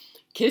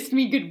kissed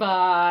me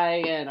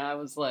goodbye. And I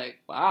was like,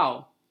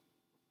 wow,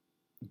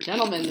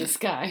 gentleman, this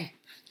guy.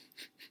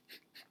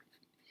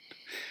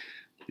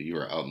 You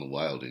were out in the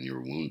wild and you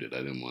were wounded. I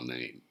didn't want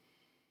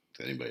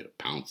anybody to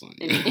pounce on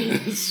you.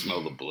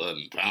 Smell the blood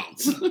and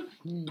pounce.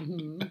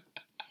 Mm-hmm.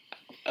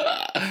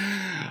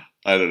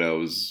 I don't know. It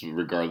was,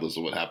 regardless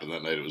of what happened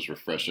that night, it was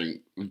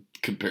refreshing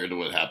compared to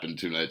what happened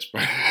 2 nights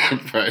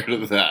prior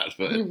to that.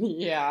 But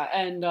yeah,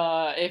 and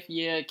if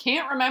you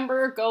can't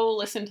remember, go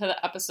listen to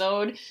the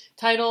episode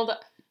titled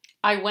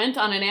 "I Went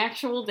on an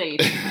Actual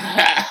Date."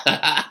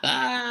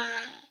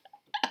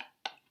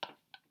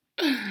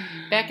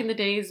 Back in the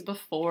days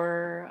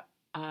before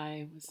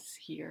I was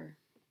here.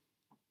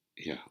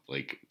 Yeah,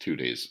 like 2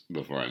 days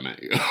before I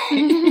met you.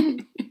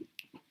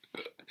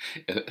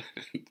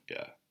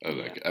 Yeah,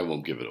 I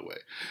won't give it away.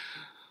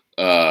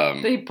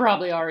 They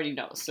probably already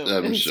know, so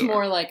it's sure.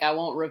 more like I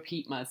won't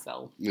repeat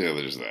myself. Yeah,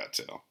 there's that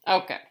too.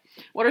 Okay.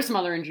 What are some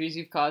other injuries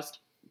you've caused?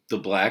 The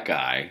black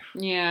eye.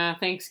 Yeah,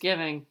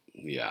 Thanksgiving.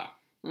 Yeah.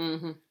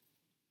 Mm-hmm.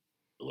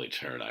 Like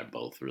her and I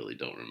both really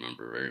don't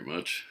remember very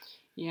much.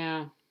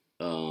 Yeah.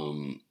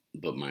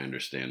 But my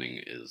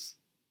understanding is,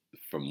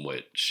 from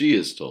what she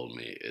has told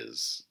me,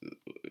 is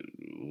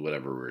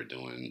whatever we were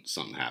doing,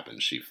 something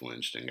happened. She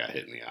flinched and got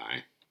hit in the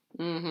eye.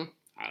 Mm-hmm.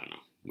 I don't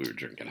know. We were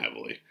drinking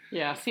heavily.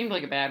 Yeah, seemed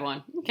like a bad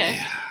one. Okay.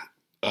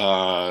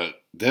 Yeah.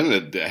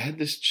 Then I had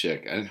this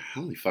chick. I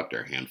only fucked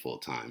her a handful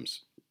of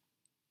times.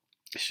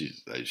 She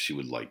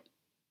would like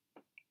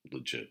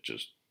legit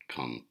just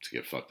come to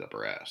get fucked up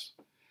her ass.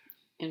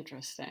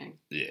 Interesting.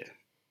 Yeah.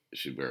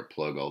 She'd wear a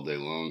plug all day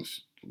long.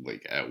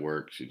 Like at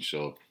work, she'd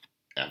show up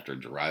after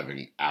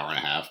driving hour and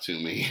a half to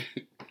me,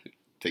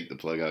 take the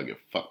plug out, get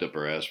fucked up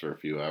her ass for a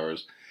few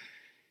hours,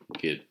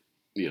 get,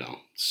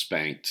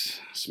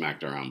 spanked,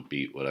 smacked around,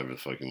 beat, whatever the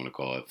fuck you want to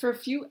call it. For a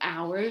few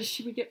hours,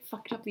 she would get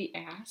fucked up the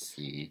ass?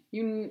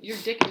 Mm-hmm. Your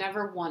dick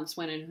never once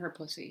went in her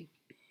pussy.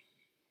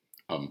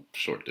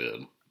 Sure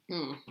did.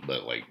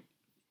 But, like,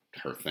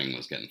 her thing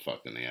was getting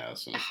fucked in the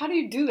ass. And how do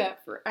you do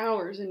that for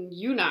hours and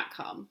you not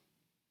come?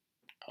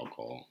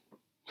 alcohol.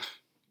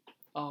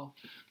 Oh.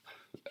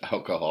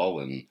 alcohol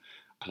and,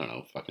 I don't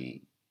know,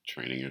 fucking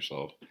training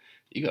yourself.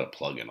 You gotta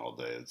plug in all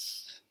day.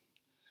 It's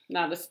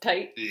Not as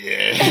tight.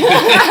 yeah.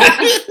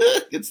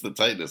 It's the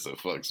tightness that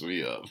fucks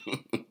me up.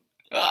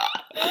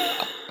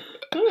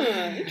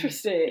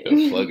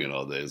 Interesting. Plugging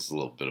all day. It's a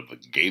little bit of a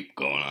gape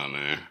going on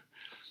there.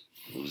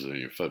 Who's in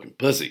your fucking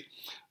pussy?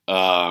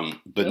 But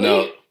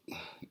Really?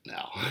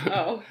 no.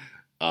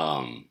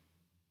 Oh.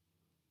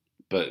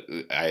 But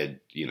I had,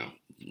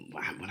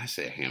 when I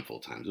say a handful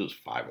of times, it was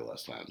 5 or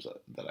less times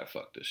that I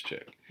fucked this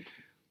chick.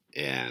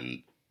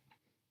 And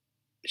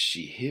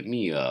she hit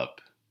me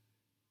up,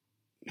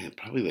 man,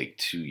 probably like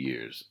 2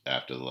 years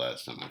after the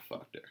last time I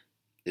fucked her.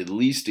 At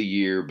least a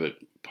year, but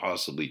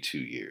possibly 2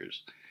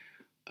 years.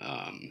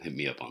 Hit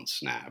me up on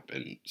Snap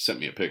and sent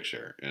me a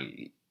picture.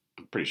 And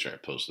I'm pretty sure I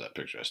posted that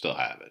picture. I still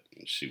have it.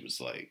 And she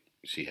was like,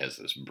 she has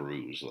this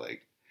bruise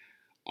like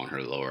on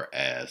her lower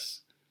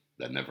ass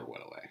that never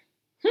went away.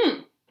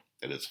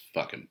 And it's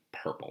fucking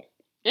purple.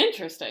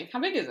 Interesting. How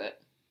big is it?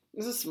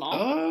 Is it small?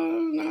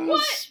 No,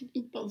 What? it's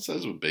about the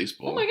size of a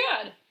baseball. Oh my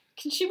god.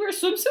 Can she wear a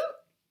swimsuit?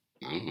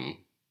 I don't know.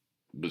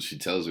 But she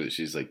tells me,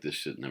 she's like, this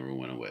shit never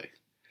went away.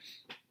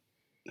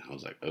 And I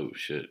was like, oh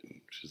shit.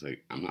 She's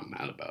like, I'm not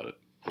mad about it.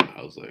 And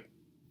I was like,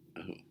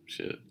 oh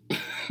shit.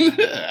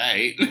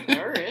 Alright.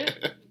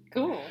 Alright.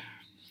 Cool.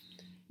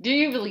 Do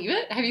you believe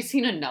it? Have you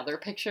seen another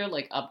picture,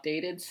 like,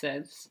 updated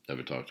since?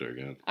 Never talked to her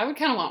again. I would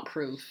kind of want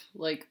proof.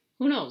 Like,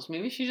 who knows?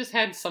 Maybe she just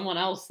had someone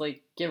else,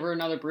 like, give her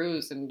another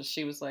bruise, and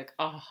she was like,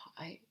 oh,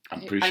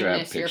 I'm pretty sure I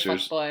have miss your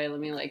pictures. fuckboy. Let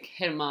me, like,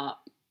 hit him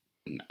up.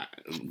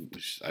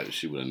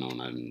 She would have known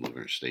I didn't live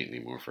in her state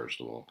anymore, first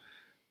of all.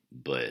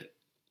 But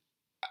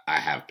I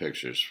have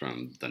pictures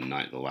from the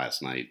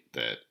last night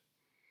that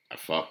I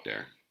fucked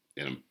her.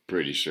 And I'm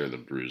pretty sure the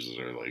bruises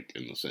are like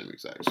in the same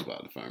exact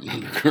spot, if I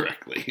remember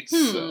correctly.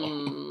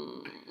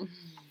 So,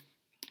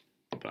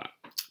 but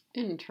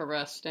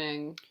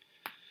interesting.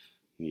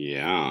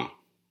 Yeah.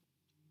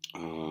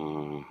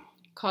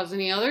 Cause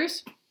any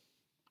others?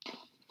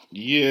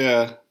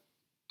 Yeah.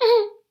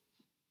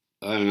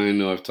 I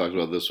know I've talked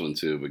about this one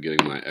too, but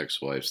getting my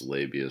ex-wife's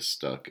labia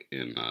stuck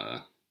in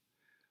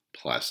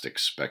plastic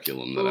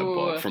speculum that I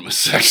bought from a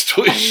sex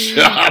toy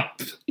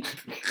shop.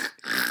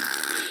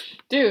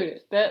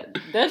 Dude, that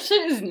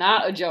shit is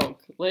not a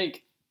joke.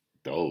 Like,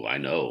 oh, I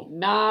know.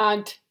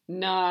 Not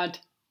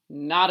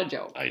a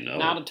joke. I know.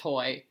 Not a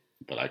toy.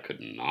 But I could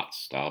not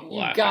stop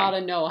laughing. You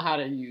gotta know how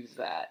to use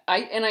that.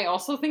 I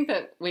also think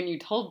that when you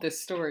told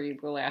this story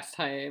the last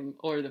time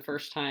or the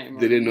first time,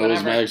 they didn't know it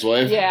was my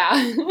ex-wife. Yeah.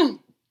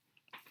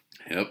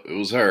 Yep, it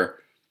was her.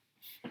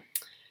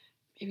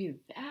 Maybe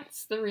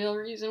that's the real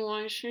reason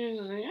why she's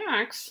the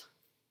ex.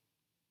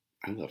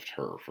 I left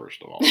her,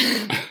 first of all.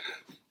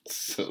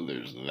 So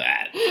there's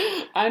that.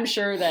 I'm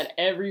sure that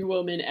every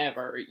woman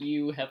ever,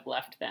 you have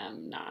left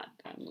them, not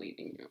them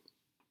leaving you.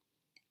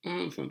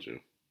 Oh, that's not true.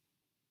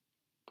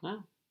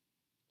 Wow.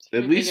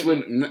 At least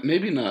when,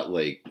 maybe not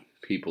like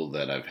people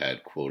that I've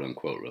had quote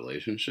unquote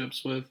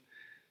relationships with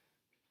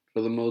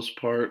for the most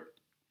part,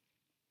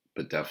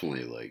 but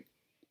definitely like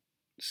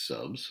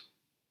subs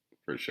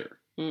for sure.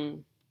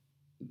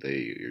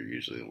 They are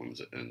usually the ones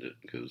that end it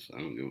because I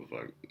don't give a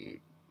fuck.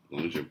 As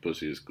long as your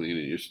pussy is clean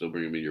and you're still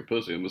bringing me your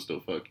pussy, I'm gonna still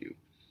fuck you.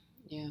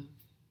 Yeah.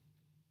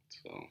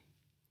 So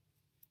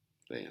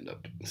they end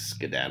up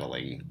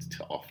skedaddling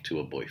off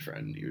to a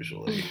boyfriend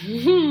usually.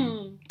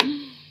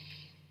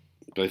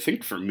 But I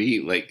think for me,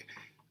 like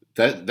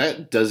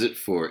that does it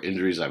for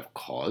injuries I've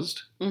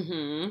caused.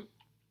 Mm-hmm.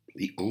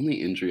 The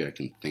only injury I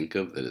can think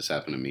of that has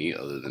happened to me,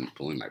 other than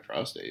pulling my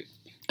prostate,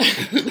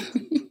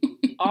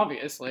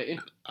 obviously,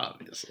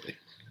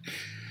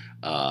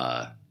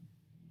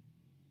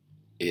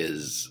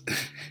 is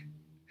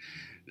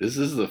this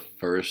is the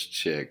first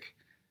chick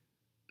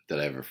that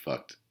I ever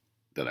fucked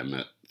that I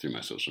met through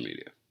my social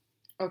media.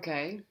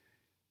 Okay.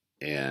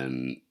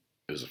 And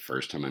it was the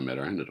first time I met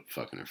her. I ended up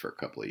fucking her for a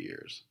couple of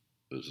years.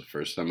 It was the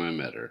first time I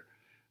met her.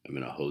 I'm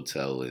in a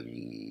hotel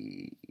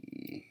in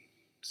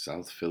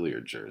South Philly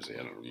or Jersey.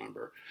 I don't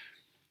remember.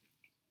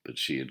 But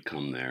she had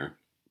come there.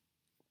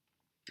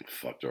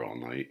 Fucked her all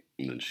night.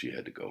 And then she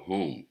had to go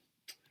home.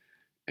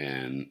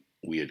 And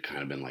we had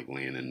kind of been like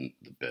laying in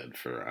the bed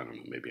for, I don't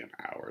know, maybe an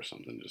hour or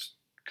something. Just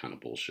kind of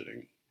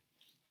bullshitting.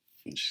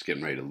 And she's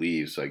getting ready to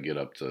leave. So I get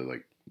up to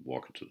like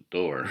walk her to the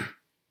door.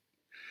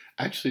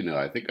 Actually, no.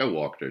 I think I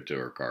walked her to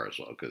her car as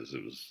well. Because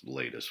it was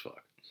late as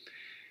fuck.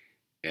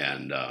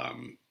 And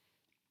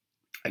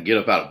I get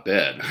up out of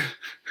bed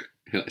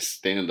and I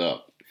stand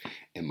up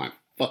and my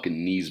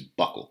fucking knees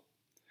buckle.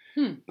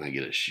 And I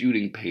get a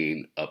shooting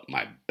pain up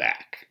my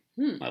back,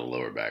 my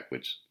lower back,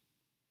 which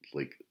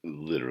like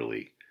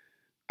literally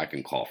I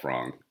can cough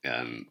wrong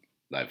and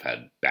I've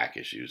had back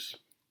issues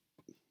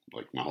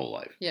like my whole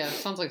life. Yeah, it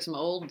sounds like some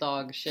old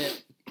dog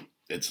shit.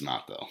 It's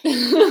not though.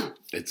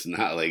 It's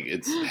not like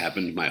it's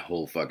happened my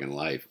whole fucking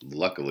life.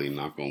 Luckily,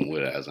 knock on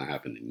wood, it hasn't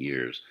happened in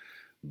years.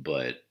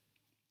 But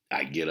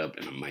I get up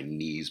and my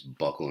knees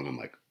buckle and I'm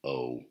like,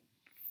 oh,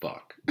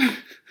 fuck.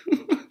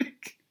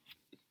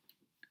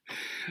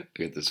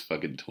 I got this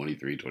fucking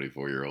 23,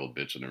 24-year-old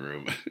bitch in the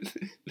room,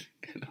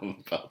 and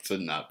I'm about to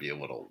not be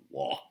able to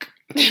walk.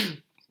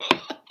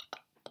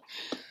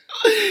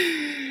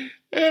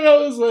 And I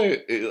was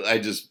like,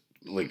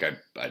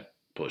 I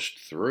pushed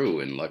through,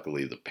 and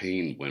luckily the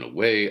pain went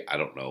away. I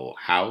don't know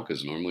how,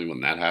 because normally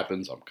when that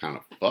happens, I'm kind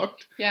of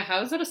fucked. Yeah,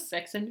 how is that a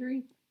sex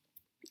injury?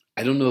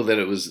 I don't know that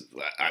it was.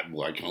 I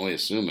can only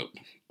assume it.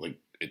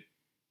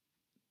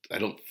 I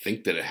don't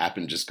think that it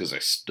happened just because I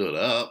stood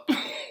up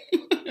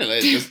and I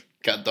just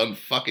got done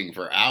fucking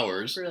for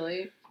hours.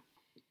 Really?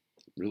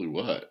 Really,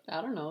 what?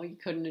 I don't know. You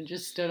couldn't have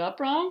just stood up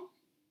wrong?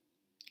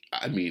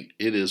 I mean,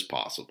 it is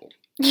possible.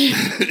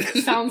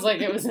 Sounds like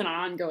it was an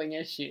ongoing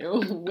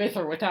issue with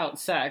or without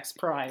sex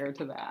prior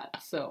to that.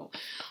 So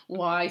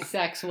why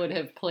sex would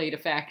have played a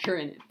factor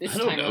in it this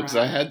time I don't know, because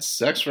I had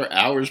sex for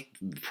hours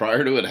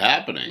prior to it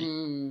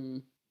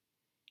happening.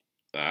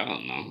 I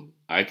don't know.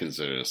 I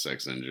consider it a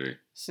sex injury.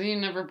 So you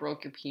never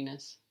broke your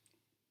penis?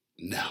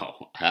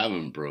 No, I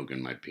haven't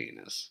broken my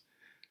penis.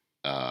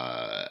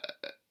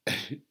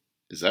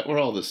 Is that where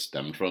all this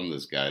stemmed from?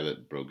 This guy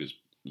that broke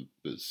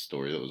the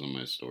story that was on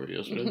my story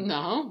yesterday?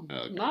 No,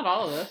 okay. Not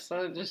all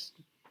of this.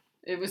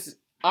 It was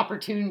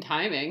opportune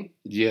timing.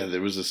 Yeah,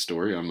 there was a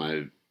story on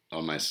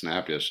my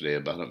Snap yesterday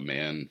about a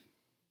man,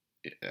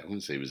 I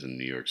wouldn't say he was in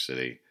New York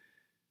City,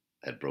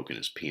 had broken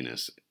his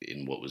penis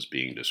in what was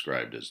being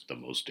described as the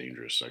most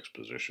dangerous sex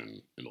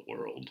position in the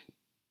world.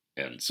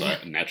 And so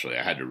naturally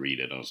I had to read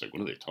it. I was like,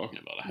 what are they talking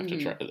about? I have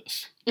to try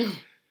this.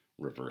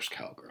 Reverse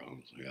cowgirl. I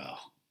was like,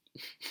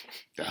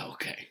 oh,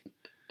 okay.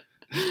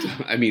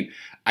 I mean,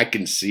 I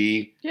can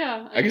see.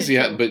 Yeah. I can see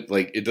how, but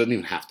like, it doesn't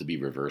even have to be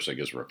reverse. I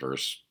guess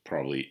reverse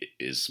probably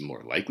is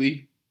more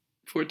likely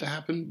for it to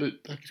happen,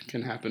 but that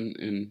can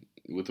happen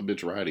with a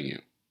bitch riding you.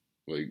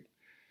 Like,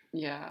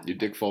 yeah. Your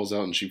dick falls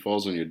out and she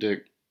falls on your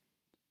dick.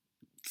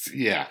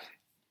 Yeah.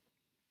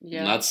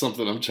 Yeah. Not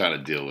something I'm trying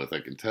to deal with. I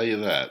can tell you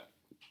that.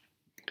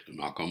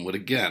 Knock on wood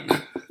again.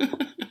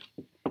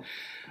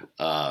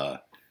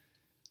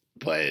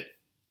 But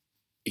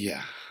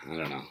yeah, I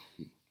don't know.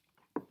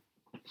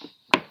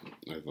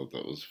 I thought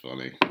that was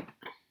funny.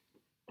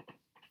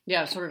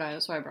 Yeah, so did I.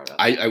 That's why I brought it up.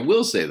 I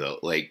will say though,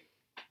 like,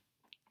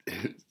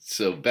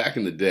 so back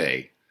in the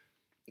day,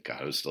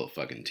 God, I was still a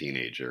fucking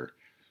teenager,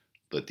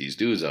 but these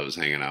dudes I was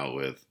hanging out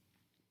with,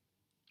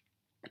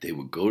 they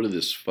would go to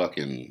this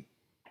fucking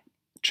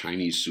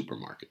Chinese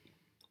supermarket,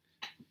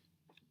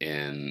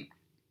 and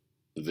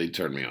they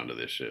turned me on to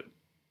this shit.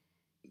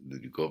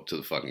 You go up to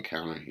the fucking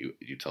counter,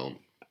 you tell them,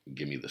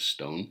 give me the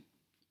stone,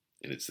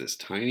 and it's this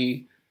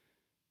tiny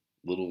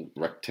little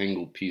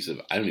rectangle piece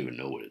of, I don't even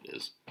know what it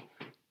is.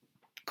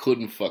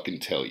 Couldn't fucking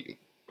tell you.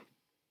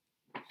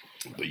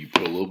 But you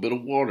put a little bit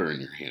of water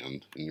in your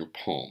hand, in your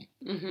palm,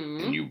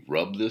 and you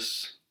rub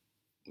this,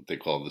 what they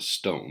call the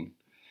stone,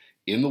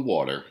 in the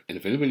water. And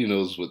if anybody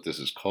knows what this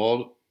is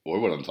called or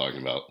what I'm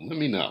talking about, let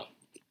me know.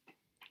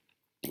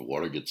 The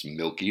water gets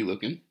milky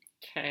looking.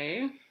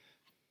 Okay.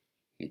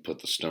 You put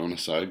the stone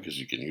aside because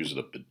you can use it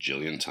a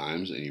bajillion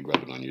times, and you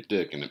rub it on your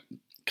dick, and it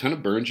kind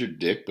of burns your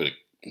dick, but it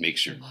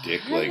makes your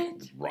dick like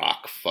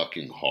rock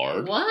fucking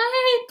hard.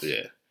 What?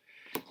 Yeah.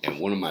 And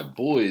one of my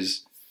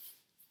boys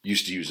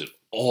used to use it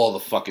all the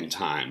fucking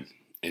time,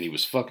 and he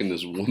was fucking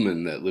this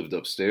woman that lived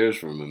upstairs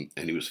from him,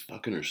 and he was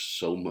fucking her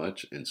so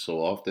much and so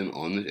often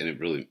on it,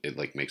 and it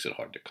like makes it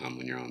hard to come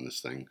when you're on this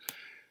thing.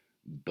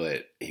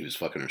 But he was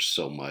fucking her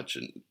so much,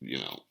 and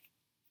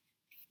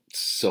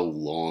so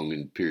long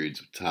in periods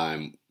of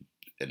time,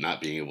 and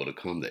not being able to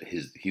come, that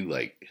his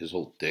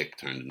whole dick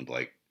turned into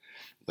like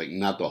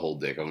not the whole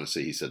dick. I want to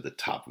say he said the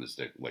top of his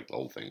dick, like the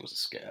whole thing was a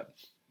scab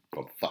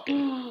from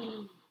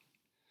fucking.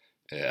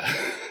 Yeah.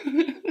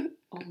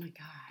 Oh my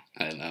god.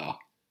 I know.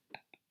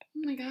 Oh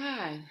my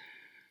god.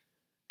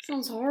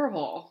 Sounds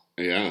horrible.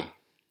 Yeah.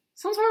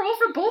 Sounds horrible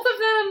for both of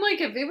them.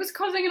 Like, if it was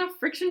causing enough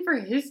friction for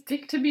his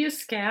dick to be a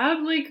scab,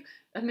 like,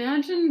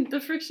 imagine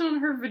the friction on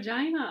her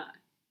vagina.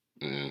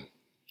 Yeah.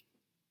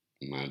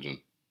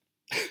 Imagine.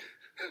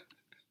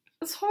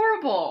 That's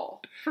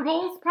horrible for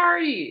both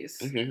parties.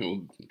 Okay,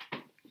 well,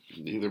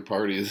 neither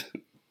party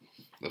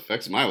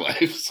affects my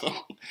life, so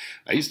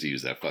I used to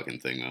use that fucking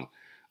thing, though.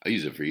 I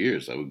used it for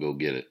years. I would go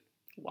get it.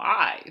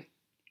 Why?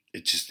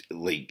 It's just,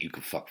 like, you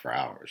could fuck for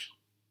hours.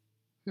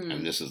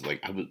 And this is,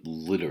 like,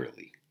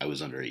 I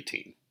was under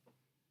 18.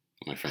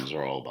 My friends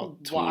are all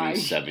about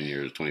 25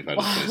 to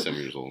 27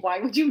 years old. Why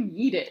would you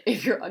need it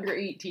if you're under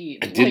 18?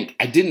 I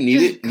didn't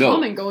need it. No.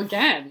 Come and go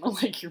again.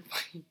 Like, you're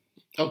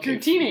a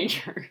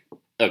teenager.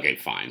 Okay,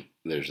 fine.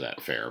 There's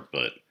that, fair.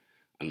 But,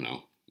 I don't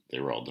know. They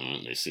were all doing it,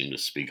 and they seemed to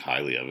speak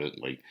highly of it.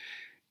 Like,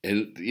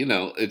 and,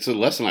 it's a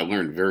lesson I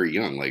learned very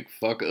young. Like,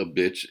 fuck a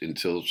bitch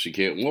until she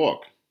can't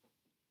walk.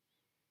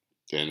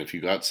 And if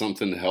you got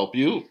something to help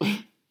you...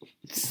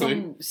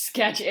 Some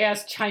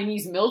sketch-ass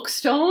Chinese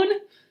milkstone?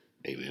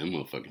 Hey, man,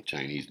 motherfucking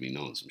Chinese be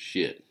knowing some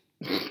shit.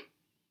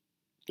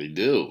 They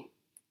do.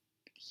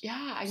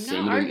 Yeah, I'm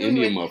Same not arguing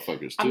Indian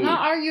motherfuckers, too. I'm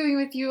not arguing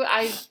with you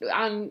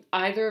on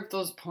either of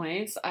those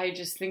points. I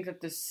just think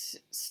that this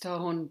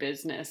stone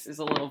business is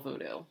a little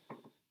voodoo.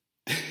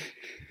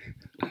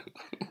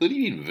 What do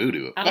you mean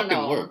voodoo? It I don't fucking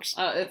know. works.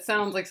 It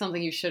sounds like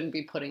something you shouldn't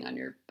be putting on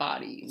your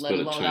body, let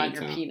alone on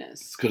your penis.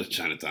 Let's go to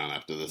Chinatown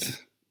after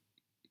this.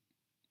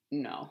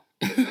 No.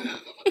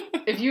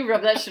 If you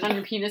rub that shit on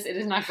your penis, it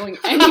is not going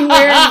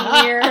anywhere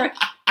near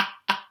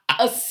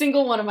a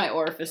single one of my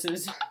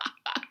orifices.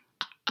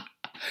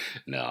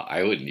 No,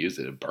 I wouldn't use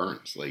it. It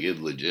burns. Like,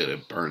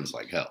 it burns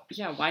like hell.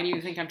 Yeah, why do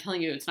you think I'm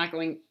telling you it's not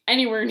going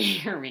anywhere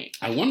near me?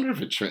 I wonder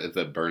if if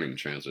that burning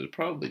transfers. It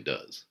probably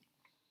does.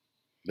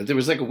 But there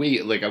was like a way,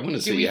 like, I want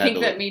to say you had to... Do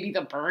we think that maybe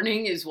the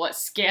burning is what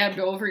scabbed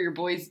over your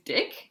boy's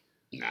dick?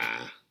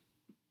 Nah.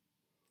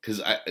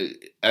 Because I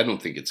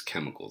don't think it's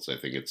chemicals. I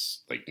think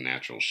it's, like,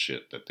 natural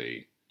shit that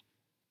they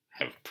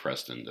have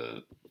pressed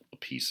into a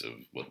piece of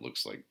what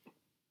looks like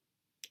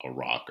a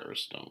rock or a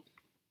stone.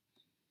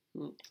 I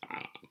don't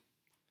know.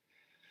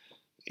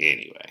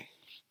 Anyway.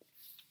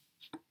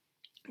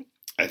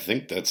 I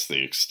think that's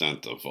the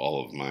extent of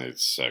all of my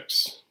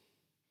sex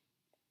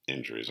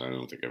injuries. I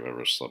don't think I've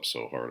ever slept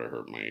so hard I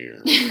hurt my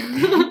ear.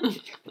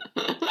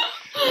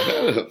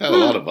 I've had a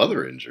lot of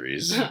other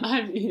injuries.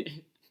 I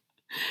mean,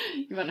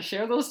 you want to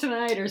share those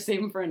tonight or save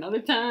them for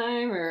another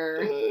time? Or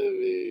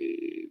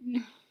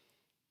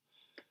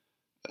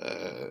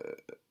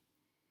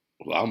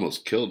well, I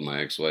almost killed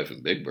my ex-wife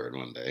in Big Bird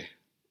one day.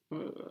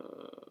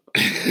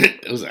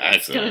 It was an accident.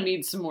 It's gonna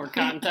need some more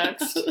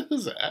context. It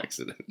was an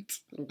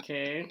accident.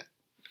 Okay.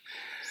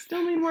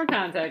 Still need more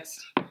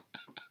context.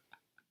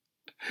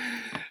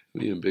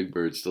 Me and Big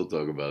Bird still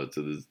talk about it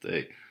to this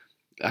day.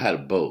 I had a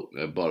boat.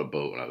 I bought a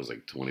boat when I was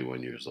like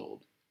 21 years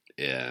old.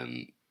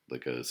 And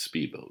like a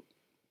speedboat.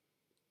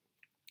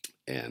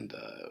 And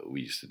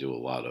we used to do a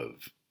lot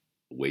of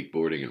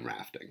wakeboarding and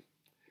rafting.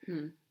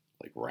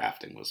 Like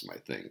rafting was my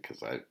thing.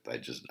 Because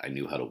I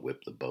knew how to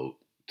whip the boat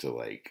to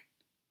like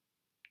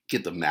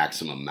get the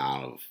maximum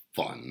amount of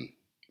fun.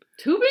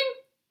 Tubing?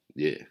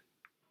 Yeah.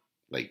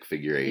 Like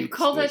figure eights. You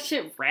call that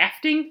shit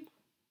rafting?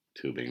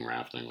 Tubing,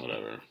 rafting,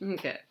 whatever.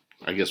 Okay.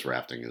 I guess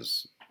rafting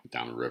is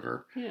down a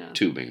river. Yeah.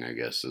 Tubing, I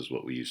guess, is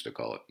what we used to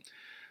call it.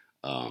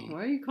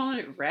 Why are you calling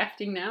it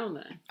rafting now,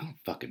 then? I don't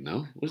fucking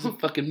know. What does it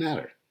fucking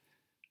matter?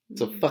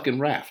 It's a fucking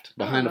raft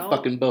behind a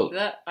fucking boat.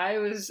 I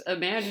was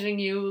imagining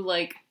you,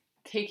 like,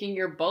 taking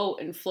your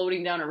boat and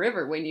floating down a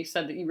river when you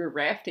said that you were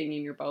rafting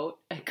in your boat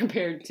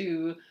compared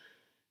to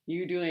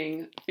you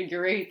doing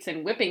figure eights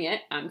and whipping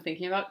it. I'm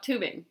thinking about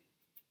tubing.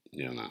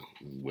 Yeah, no.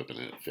 I'm whipping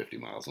it at 50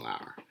 miles an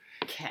hour.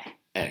 Okay.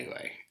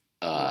 Anyway.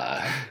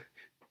 Wow.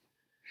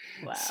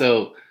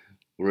 So,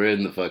 we're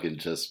in the fucking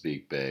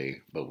Chesapeake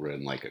Bay, but we're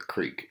in, like, a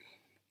creek.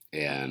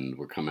 And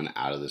we're coming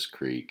out of this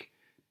creek.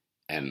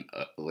 And,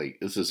 like,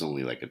 this is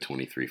only, like, a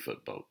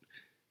 23-foot boat.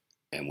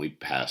 And we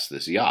pass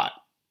this yacht.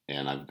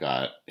 And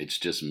it's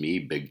just me,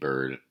 Big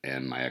Bird,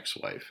 and my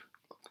ex-wife.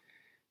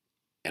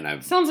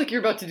 And Sounds like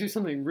you're about to do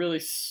something really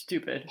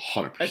stupid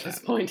 100%. At this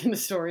point in the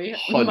story.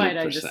 100%. Might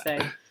I just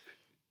say.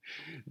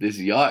 This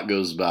yacht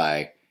goes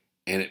by,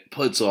 and it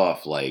puts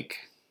off, like,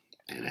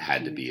 and it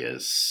had to be a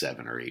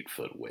 7 or 8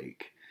 foot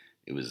wake.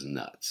 It was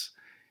nuts.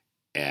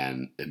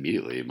 And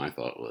immediately my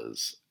thought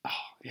was, oh,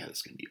 yeah, this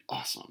is going to be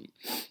awesome.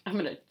 I'm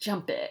going to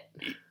jump it.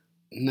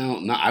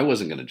 No, I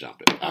wasn't going to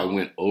jump it. I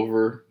went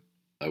over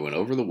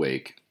the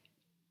wake,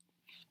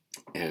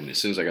 and as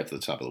soon as I got to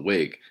the top of the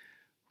wake,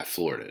 I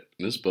floored it.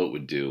 And this boat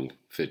would do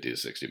 50 to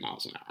 60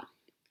 miles an hour.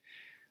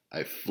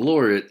 I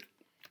floor it.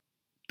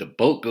 The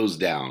boat goes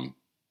down.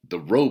 The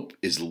rope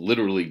is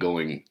literally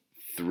going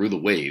through the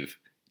wave.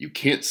 You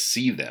can't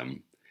see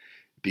them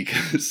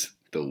because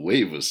the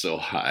wave was so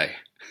high.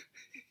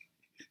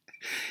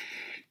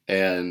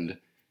 And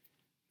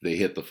they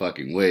hit the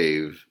fucking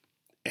wave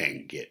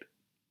and get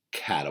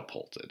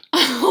catapulted.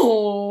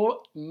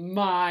 Oh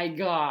my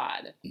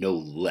God. No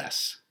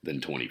less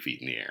than 20 feet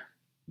in the air.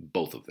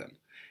 Both of them.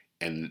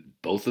 And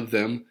both of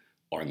them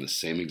are in the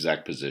same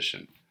exact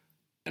position.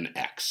 An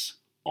X.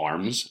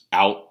 Arms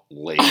out,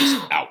 legs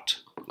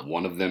out.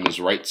 One of them is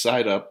right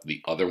side up.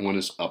 The other one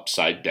is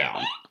upside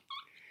down.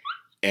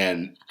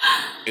 And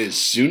as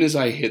soon as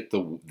they hit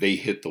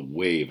the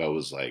wave, I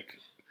was like,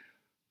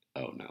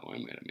 oh no, I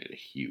might have made a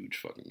huge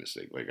fucking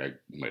mistake. Like, I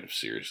might have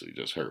seriously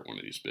just hurt one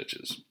of these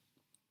bitches.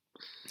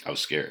 I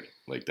was scared.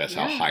 Like, that's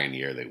how high in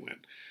the air they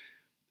went.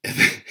 And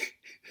then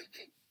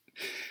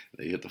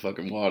they hit the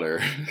fucking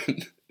water.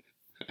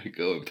 I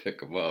go and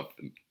pick them up,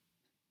 and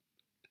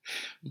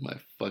my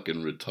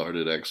fucking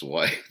retarded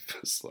ex-wife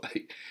was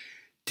like,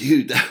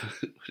 dude,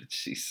 what did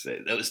she say?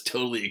 That was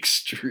totally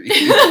extreme.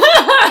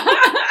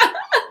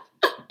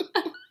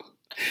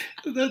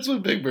 That's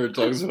what Big Bird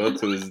talks about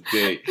to this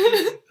day.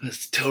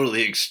 That's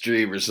totally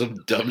extreme or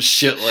some dumb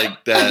shit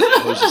like that.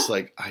 I was just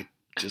like, I'm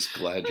just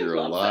glad you're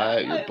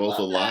alive. You're both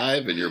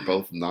alive and you're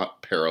both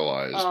not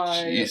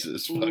paralyzed.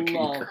 Jesus fucking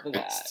Christ.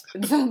 That.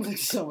 It sounds like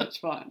so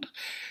much fun.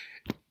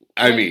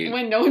 I mean,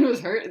 when no one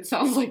was hurt, it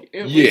sounds like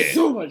it was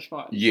so much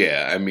fun.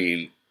 Yeah, I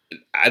mean,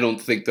 I don't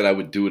think that I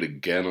would do it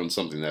again on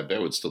something that bad.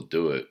 I would still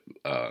do it,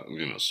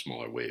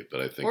 smaller wave,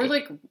 but I think... Or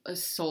like a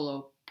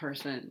solo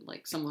person,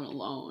 like someone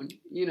alone,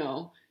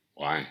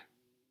 Why?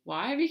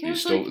 Why? You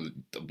Because, still, like...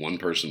 one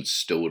person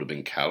still would have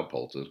been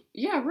catapulted.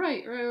 Yeah,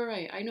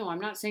 right. I know. I'm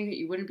not saying that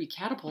you wouldn't be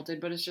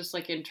catapulted, but it's just,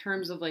 like, in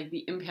terms of, like,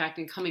 the impact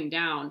and coming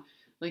down,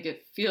 like,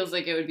 it feels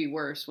like it would be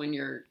worse when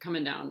you're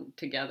coming down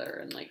together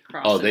and, like,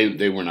 Oh, crossing.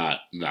 they were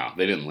not. No,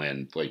 they didn't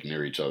land like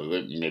near each other.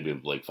 They maybe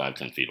like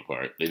 5-10 feet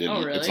apart. They didn't.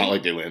 Oh, really? It's not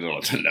like they landed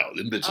on. No,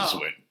 the bitches Oh.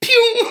 went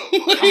pew.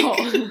 Like,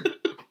 Oh.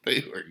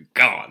 they were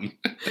gone.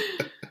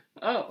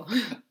 Oh.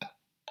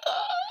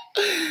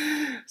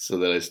 So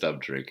then I stopped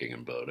drinking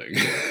and boating.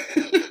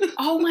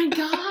 Oh my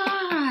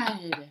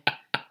god!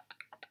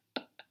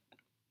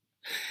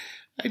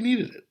 I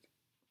needed it.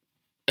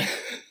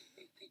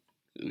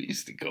 We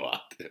used to go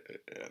out there.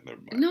 Yeah, never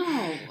mind.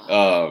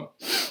 No.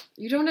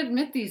 You don't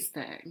admit these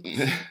things.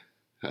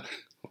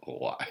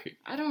 Why?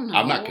 I don't know.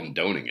 I'm not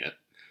condoning it.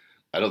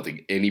 I don't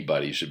think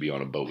anybody should be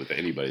on a boat with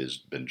anybody that's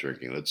been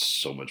drinking. That's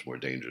so much more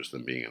dangerous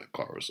than being in a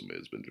car with somebody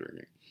that's been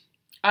drinking.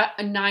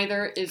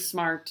 Neither is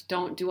smart.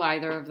 Don't do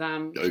either of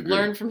them. I agree.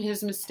 Learn from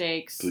his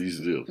mistakes. Please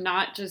do.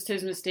 Not just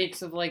his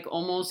mistakes of, like,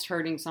 almost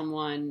hurting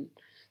someone.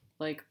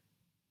 Like,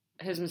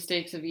 his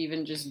mistakes of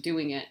even just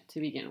doing it to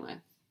begin with.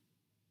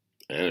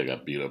 And I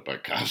got beat up by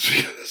cops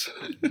because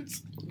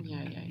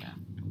Yeah.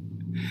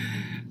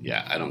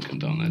 Yeah, I don't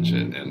condone that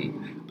shit.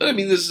 But I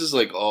mean, this is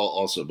like all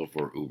also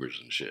before Ubers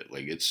and shit.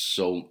 Like, it's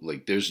so,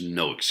 like, there's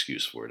no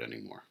excuse for it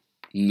anymore.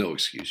 No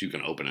excuse. You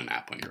can open an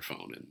app on your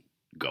phone and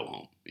go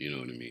home. You know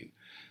what I mean?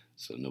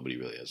 So nobody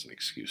really has an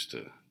excuse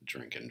to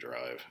drink and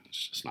drive.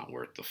 It's just not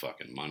worth the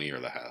fucking money or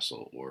the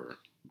hassle or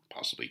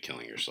possibly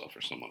killing yourself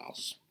or someone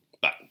else.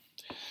 But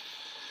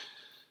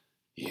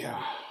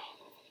yeah.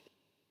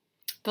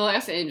 The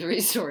last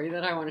injury story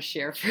that I want to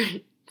share for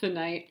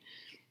tonight,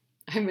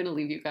 I'm going to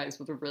leave you guys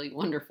with a really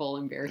wonderful,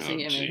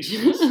 embarrassing image.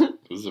 Jesus.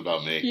 This is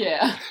about me.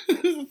 Yeah.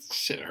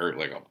 Shit hurt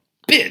like a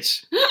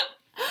bitch.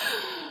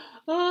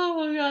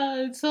 Oh my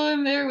god. So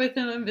I'm there with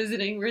him. I'm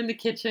visiting. We're in the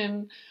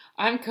kitchen.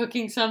 I'm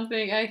cooking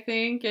something, I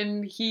think.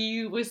 And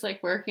he was,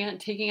 like, working on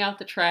taking out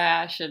the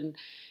trash. And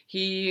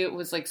he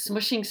was, like,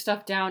 smushing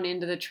stuff down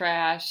into the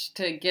trash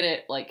to get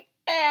it, like,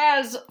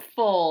 as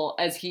full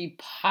as he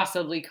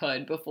possibly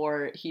could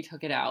before he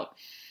took it out.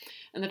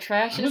 And the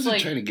trash I is, wasn't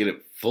like... trying to get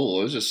it full.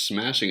 I was just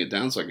smashing it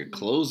down so I could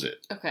close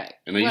it. Okay.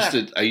 And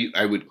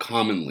I would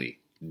commonly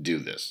do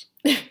this.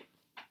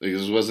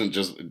 Because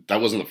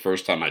that wasn't the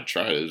first time I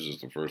tried it. It was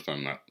just the first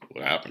time that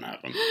what happened.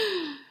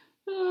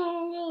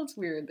 Oh, well, it's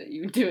weird that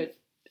you do it.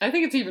 I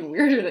think it's even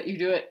weirder that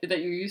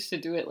you used to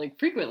do it, like,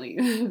 frequently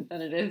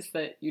than it is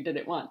that you did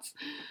it once.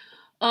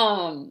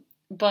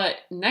 But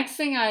next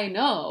thing I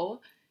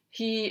know,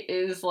 he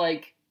is,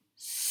 like,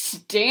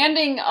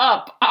 standing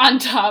up on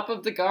top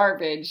of the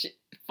garbage,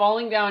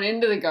 falling down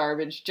into the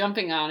garbage,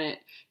 jumping on it,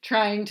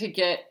 trying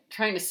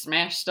to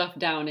smash stuff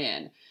down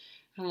in.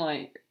 I'm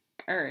like,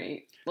 all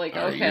right. Like,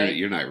 all right, okay.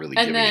 You're not really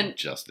giving it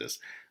justice.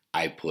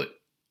 I put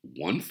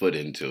one foot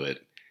into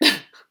it,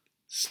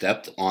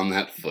 stepped on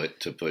that foot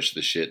to push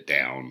the shit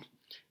down.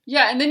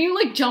 Yeah, and then you,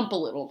 like, jump a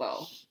little,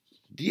 though.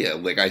 Yeah,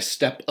 like, I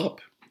step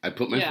up. I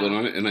put my foot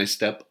on it, and I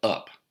step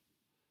up.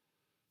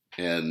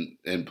 And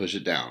push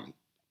it down.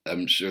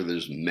 I'm sure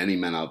there's many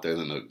men out there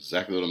that know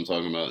exactly what I'm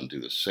talking about and do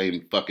the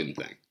same fucking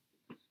thing.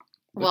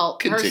 But well,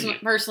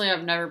 personally,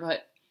 I've never put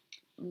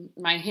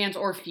my hands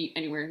or feet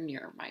anywhere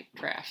near my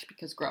trash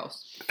because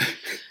gross.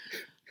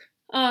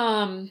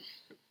 I'm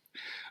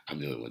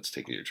the only one that's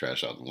taking your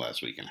trash out in the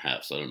last week and a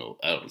half, so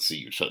I don't see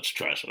you touch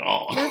trash at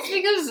all. That's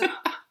because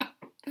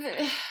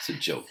it's a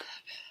joke.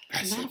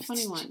 Not a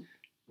funny one.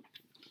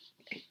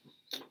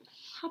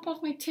 Hop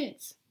off my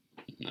tits.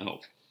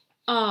 No.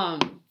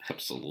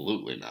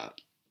 Absolutely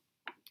not.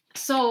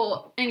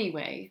 So,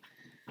 anyway,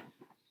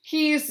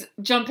 he's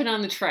jumping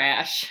on the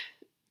trash.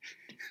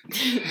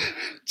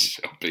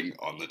 Jumping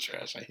on the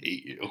trash. I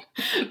hate you.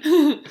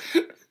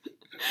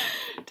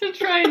 To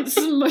try and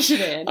smush it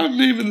in. I'm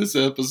naming this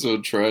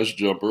episode Trash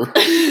Jumper.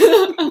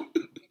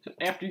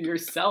 After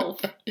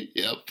yourself.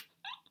 Yep.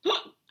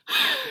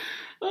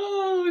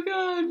 Oh,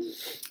 God.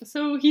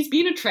 So, he's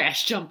being a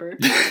trash jumper.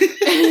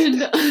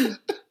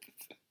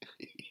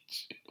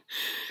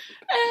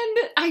 And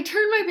I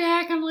turn my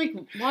back, I'm, like,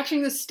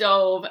 watching the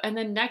stove, and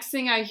then next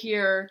thing I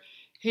hear,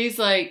 he's,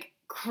 like,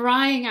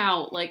 crying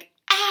out, like,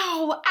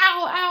 ow,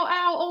 ow, ow,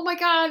 ow, oh my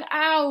god,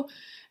 ow,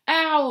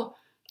 ow.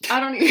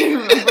 I don't even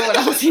remember what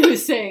else he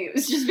was saying. It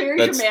was just very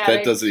dramatic.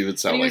 That doesn't even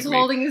sound like me. He was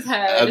holding his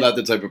head. I'm not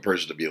the type of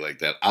person to be like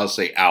that. I'll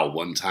say ow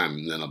one time,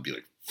 and then I'll be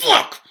like,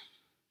 fuck!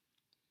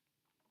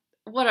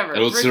 Whatever. I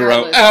don't sit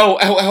around, ow,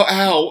 ow, ow,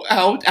 ow,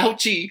 ow,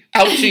 ouchie,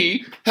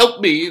 ouchie, help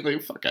me.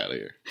 Like, fuck out of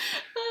here.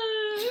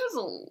 It was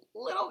a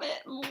little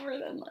bit more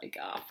than like,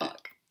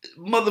 fuck.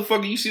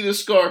 Motherfucker, you see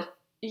this scar?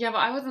 Yeah, but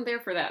I wasn't there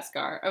for that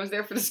scar. I was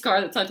there for the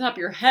scar that's on top of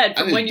your head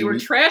from when you were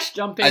trash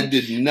jumping. I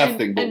did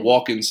nothing but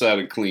walk inside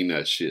and clean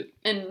that shit.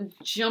 And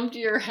jumped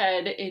your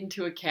head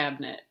into a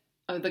cabinet,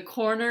 the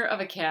corner of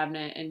a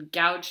cabinet, and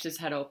gouged his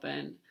head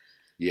open.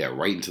 Yeah,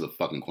 right into the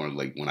fucking corner.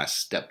 Like, when I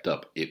stepped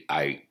up,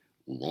 I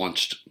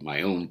launched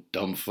my own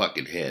dumb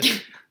fucking head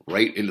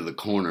right into the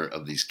corner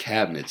of these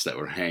cabinets that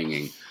were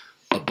hanging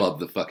above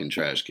the fucking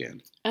trash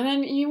can. And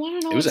then you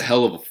want to know... It was a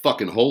hell of a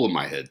fucking hole in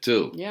my head,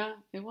 too. Yeah,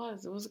 it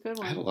was. It was a good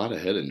one. I had a lot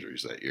of head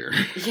injuries that year.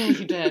 Yeah,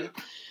 you did.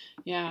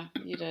 Yeah,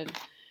 you did.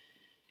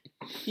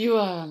 You,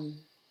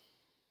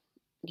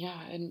 Yeah,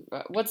 and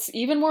what's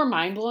even more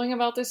mind-blowing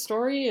about this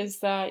story is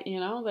that,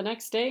 the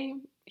next day,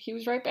 he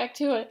was right back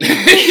to it.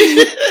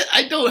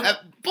 I don't have...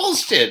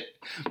 Bullshit!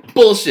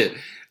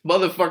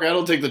 Motherfucker, I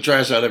don't take the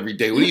trash out every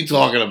day. What are you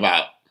talking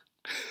about?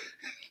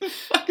 What the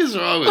fuck is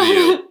wrong with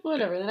you?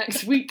 Whatever, the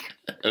next week.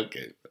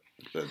 Okay,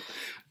 that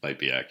might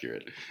be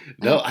accurate.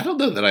 No, I don't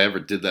know that I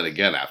ever did that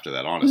again after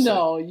that, honestly.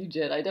 No, you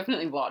did. I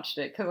definitely watched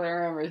it because I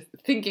remember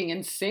thinking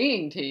and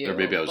saying to you. Or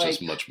maybe I was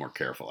just much more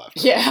careful after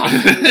yeah.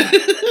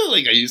 that.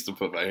 Like I used to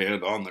put my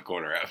hand on the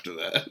corner after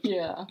that.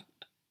 Yeah.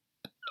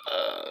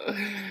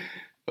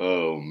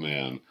 Oh,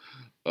 man.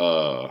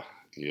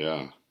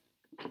 Yeah.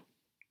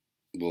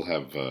 We'll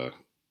have...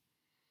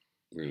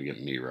 We're going to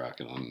get me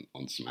rocking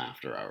on some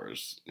after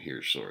hours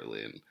here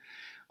shortly, and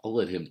I'll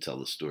let him tell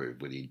the story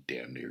of when he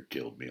damn near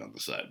killed me on the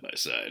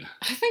side-by-side.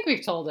 I think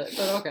we've told it,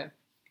 but okay.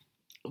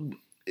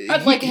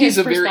 I'd like his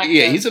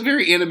perspective. He's a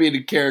very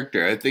animated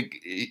character. I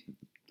think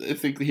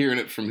hearing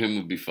it from him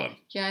would be fun.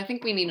 Yeah, I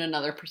think we need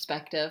another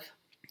perspective.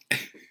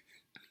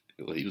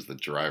 Well, he was the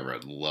driver.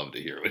 I'd love to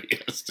hear what he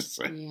has to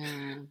say.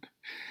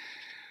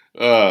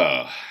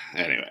 Yeah.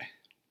 Anyway.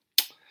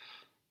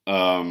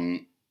 All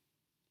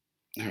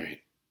right.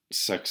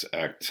 Sex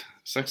act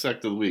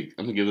of the week.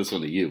 I'm gonna give this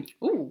one to you.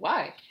 Ooh,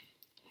 why?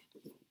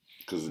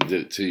 Because I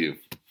did it to you.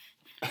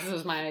 This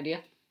was my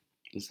idea.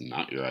 It's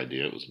not your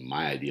idea. It was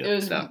my idea. It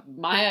was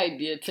my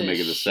idea to make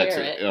it a share sex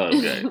it. Oh,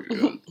 okay.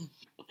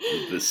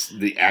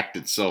 The act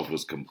itself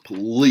was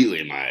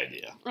completely my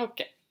idea.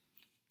 Okay,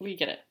 we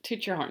get it.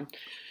 Toot your horn.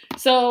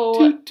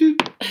 So, toot,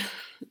 toot.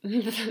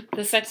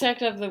 The sex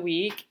act of the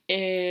week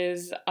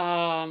is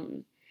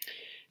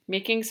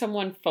making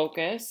someone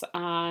focus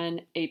on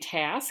a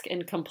task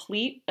and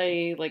complete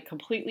a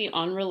completely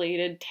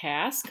unrelated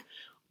task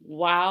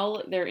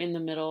while they're in the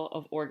middle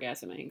of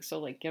orgasming.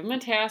 So give them a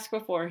task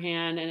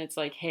beforehand and it's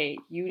like, hey,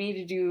 you need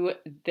to do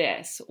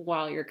this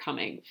while you're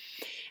coming.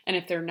 And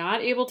if they're not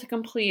able to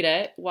complete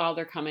it while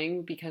they're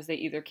coming because they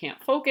either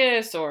can't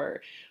focus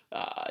or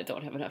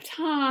don't have enough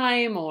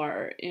time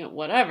or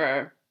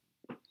whatever,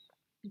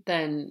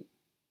 then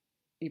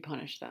you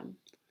punish them.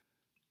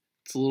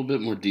 It's a little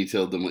bit more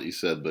detailed than what you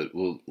said, but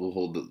we'll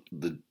hold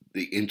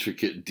the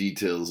intricate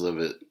details of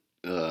it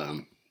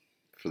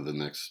for the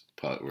next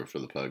or for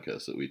the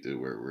podcast that we do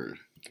where we're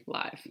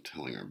live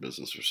telling our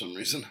business for some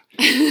reason.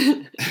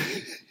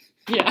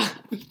 Yeah.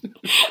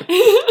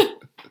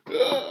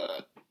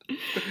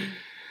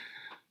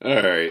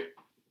 All right.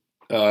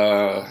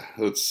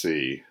 Let's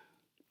see.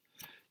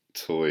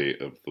 Toy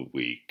of the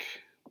week.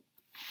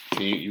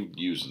 Can you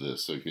use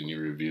this? So can you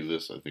review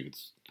this? I think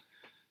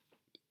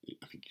you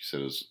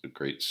said it was a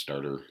great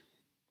starter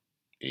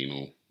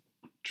anal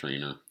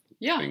trainer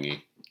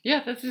thingy.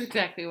 Yeah, that's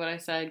exactly what I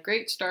said.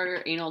 Great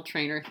starter anal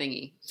trainer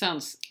thingy.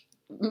 Sounds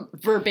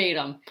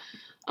verbatim.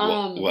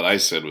 What I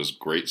said was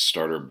great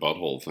starter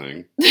butthole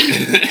thing.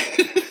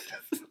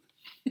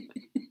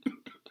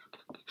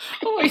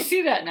 Oh, I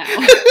see that now.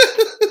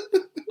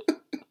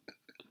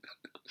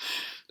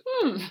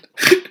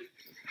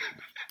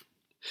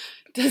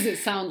 Does it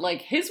sound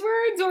like his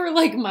words or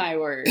like my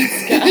words,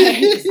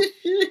 guys?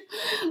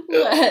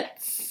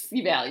 Let's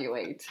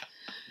evaluate.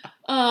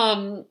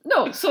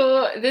 No,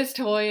 so this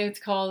toy,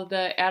 it's called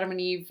the Adam and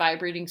Eve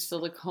Vibrating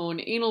Silicone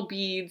Anal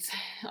Beads.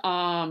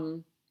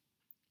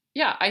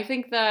 Yeah, I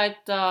think that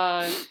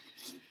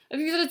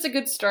it's a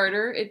good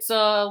starter. It's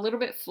a little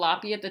bit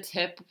floppy at the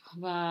tip.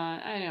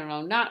 I don't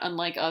know, not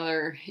unlike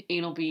other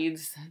anal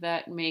beads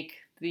that make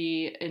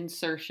the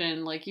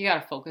insertion, you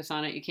gotta focus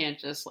on it. You can't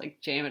just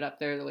jam it up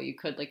there the way you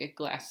could a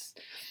glass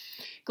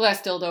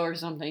dildo or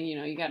something.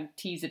 You gotta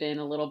tease it in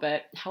a little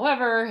bit.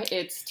 However,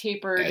 it's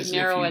tapered, as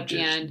narrow if you at the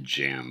end.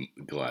 Jam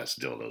glass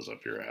dildos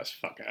up your ass.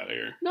 Fuck out of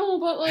here. No,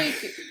 but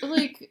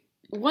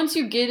once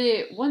you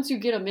get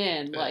them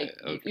in,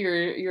 okay.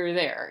 you're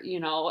there.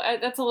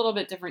 That's a little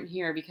bit different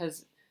here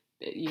because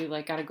you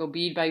gotta go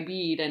bead by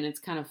bead, and it's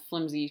kind of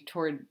flimsy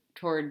toward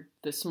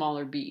the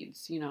smaller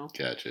beads.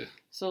 Gotcha.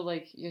 So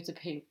you have to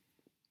pay,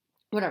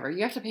 whatever.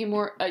 You have to pay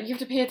more. You have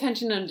to pay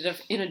attention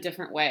in a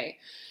different way.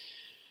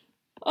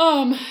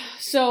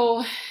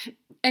 So,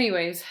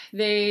 anyways,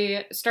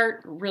 they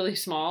start really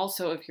small.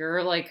 So if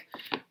you're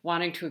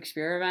wanting to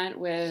experiment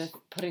with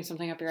putting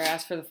something up your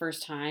ass for the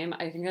first time,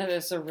 I think that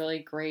is a really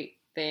great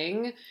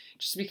thing,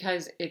 just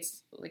because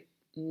it's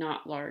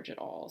not large at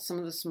all. Some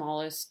of the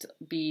smallest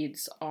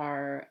beads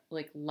are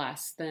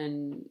less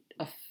than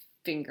a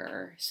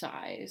finger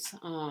size.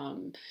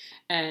 And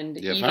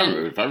yeah,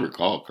 even, if I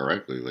recall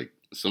correctly,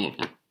 some of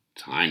them are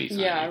tiny.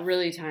 Yeah,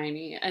 really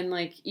tiny. And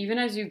even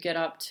as you get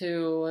up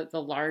to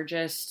the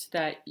largest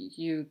that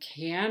you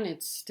can,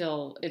 it's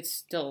still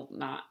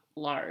not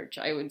large.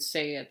 I would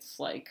say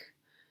it's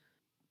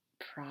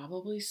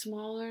probably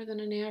smaller than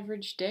an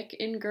average dick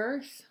in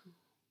girth.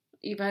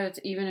 Even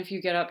if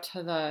you get up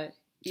to the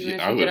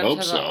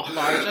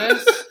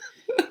largest.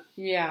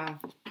 Yeah.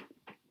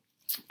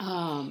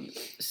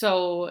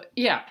 So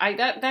yeah,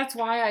 that's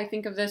why I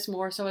think of this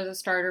more so as a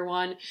starter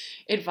one.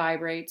 It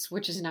vibrates,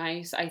 which is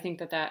nice. I think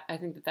that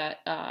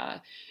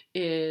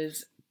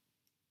is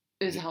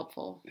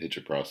helpful. Hit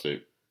your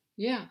prostate.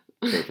 Yeah.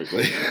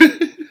 Perfectly.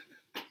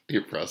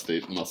 Your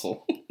prostate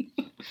muscle.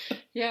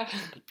 Yeah.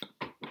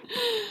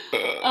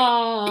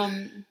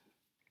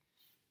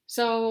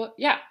 So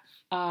yeah.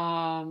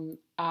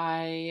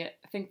 I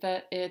think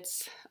that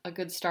it's a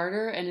good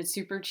starter and it's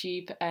super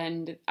cheap,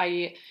 and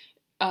I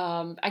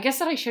guess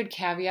that I should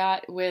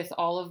caveat with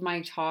all of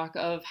my talk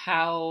of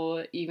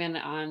how even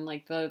on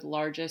like the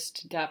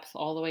largest depth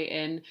all the way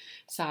in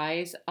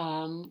size,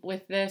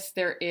 with this,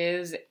 there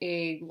is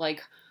a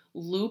like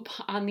loop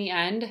on the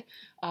end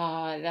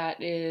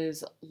that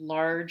is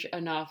large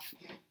enough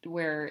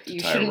where you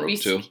shouldn't be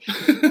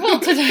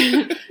well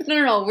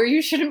no, where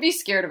you shouldn't be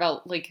scared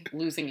about like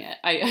losing it.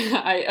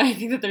 I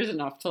think that there's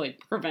enough to like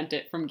prevent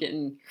it from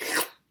getting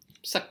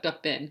sucked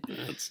up in.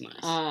 That's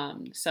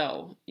nice.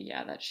 So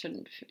yeah, that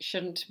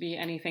shouldn't be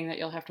anything that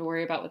you'll have to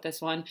worry about with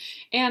this one.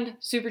 And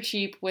super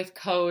cheap with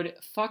code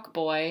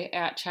FUCKBOY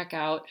at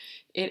checkout.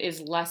 It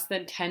is less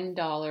than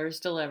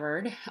 $10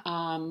 delivered,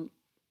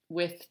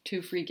 with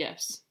 2 free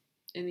gifts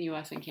in the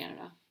US and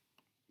Canada.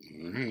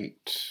 All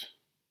right.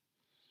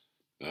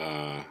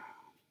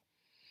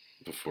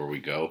 Before we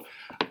go,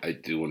 I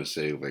do want to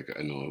say, like,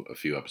 I know a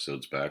few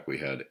episodes back we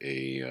had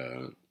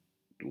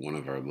one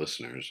of our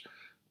listeners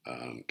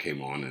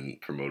came on and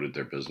promoted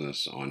their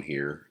business on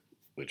here,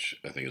 which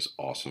I think is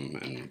awesome.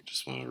 And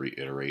just want to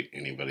reiterate,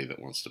 anybody that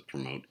wants to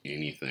promote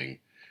anything,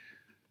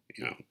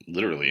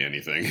 literally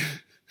anything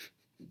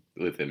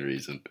within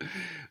reason,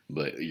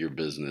 but your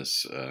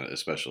business,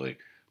 especially,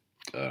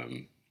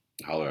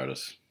 holler at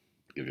us,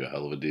 give you a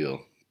hell of a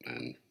deal.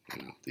 And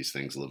these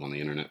things live on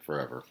the internet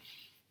forever.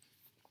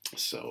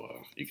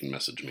 So you can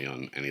message me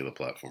on any of the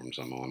platforms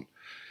I'm on.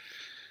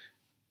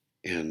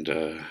 And,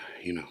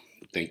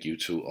 thank you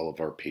to all of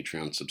our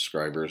Patreon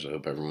subscribers. I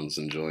hope everyone's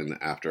enjoying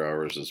the after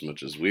hours as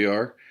much as we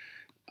are.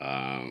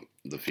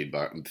 The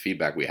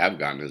feedback we have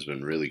gotten has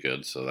been really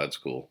good, so that's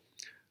cool.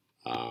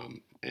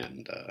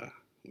 And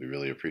we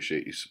really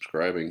appreciate you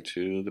subscribing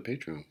to the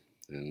Patreon,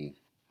 and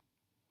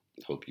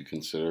hope you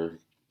consider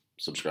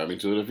subscribing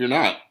to it if you're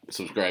not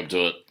subscribed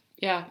to it.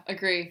 Yeah,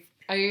 agree.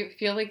 I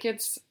feel like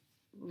it's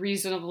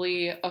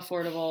reasonably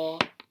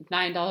affordable.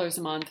 $9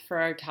 a month for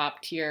our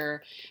top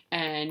tier,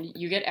 and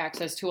you get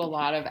access to a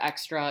lot of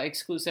extra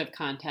exclusive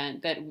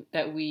content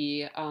that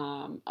we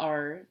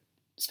are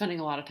spending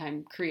a lot of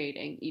time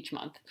creating each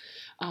month,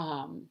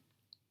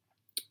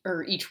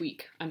 or each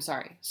week. I'm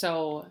sorry.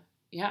 So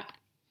yeah,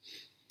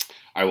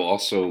 I will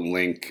also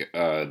link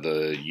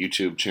the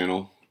YouTube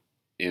channel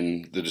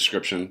in the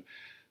description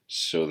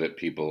so that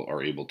people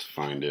are able to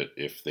find it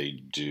if they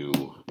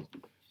do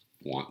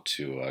want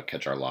to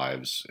catch our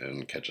lives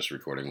and catch us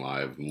recording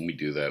live. When we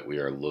do that, we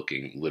are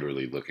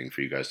literally looking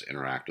for you guys to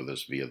interact with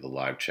us via the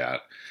live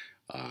chat.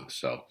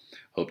 So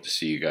hope to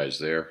see you guys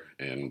there,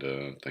 and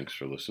thanks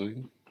for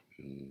listening.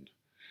 And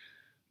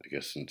I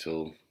guess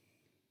until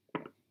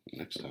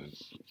next time,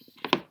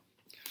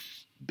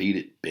 beat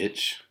it,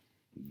 bitch.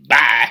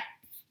 Bye.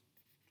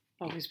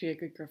 Always be a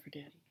good girl for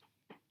daddy.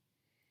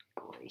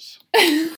 Gross.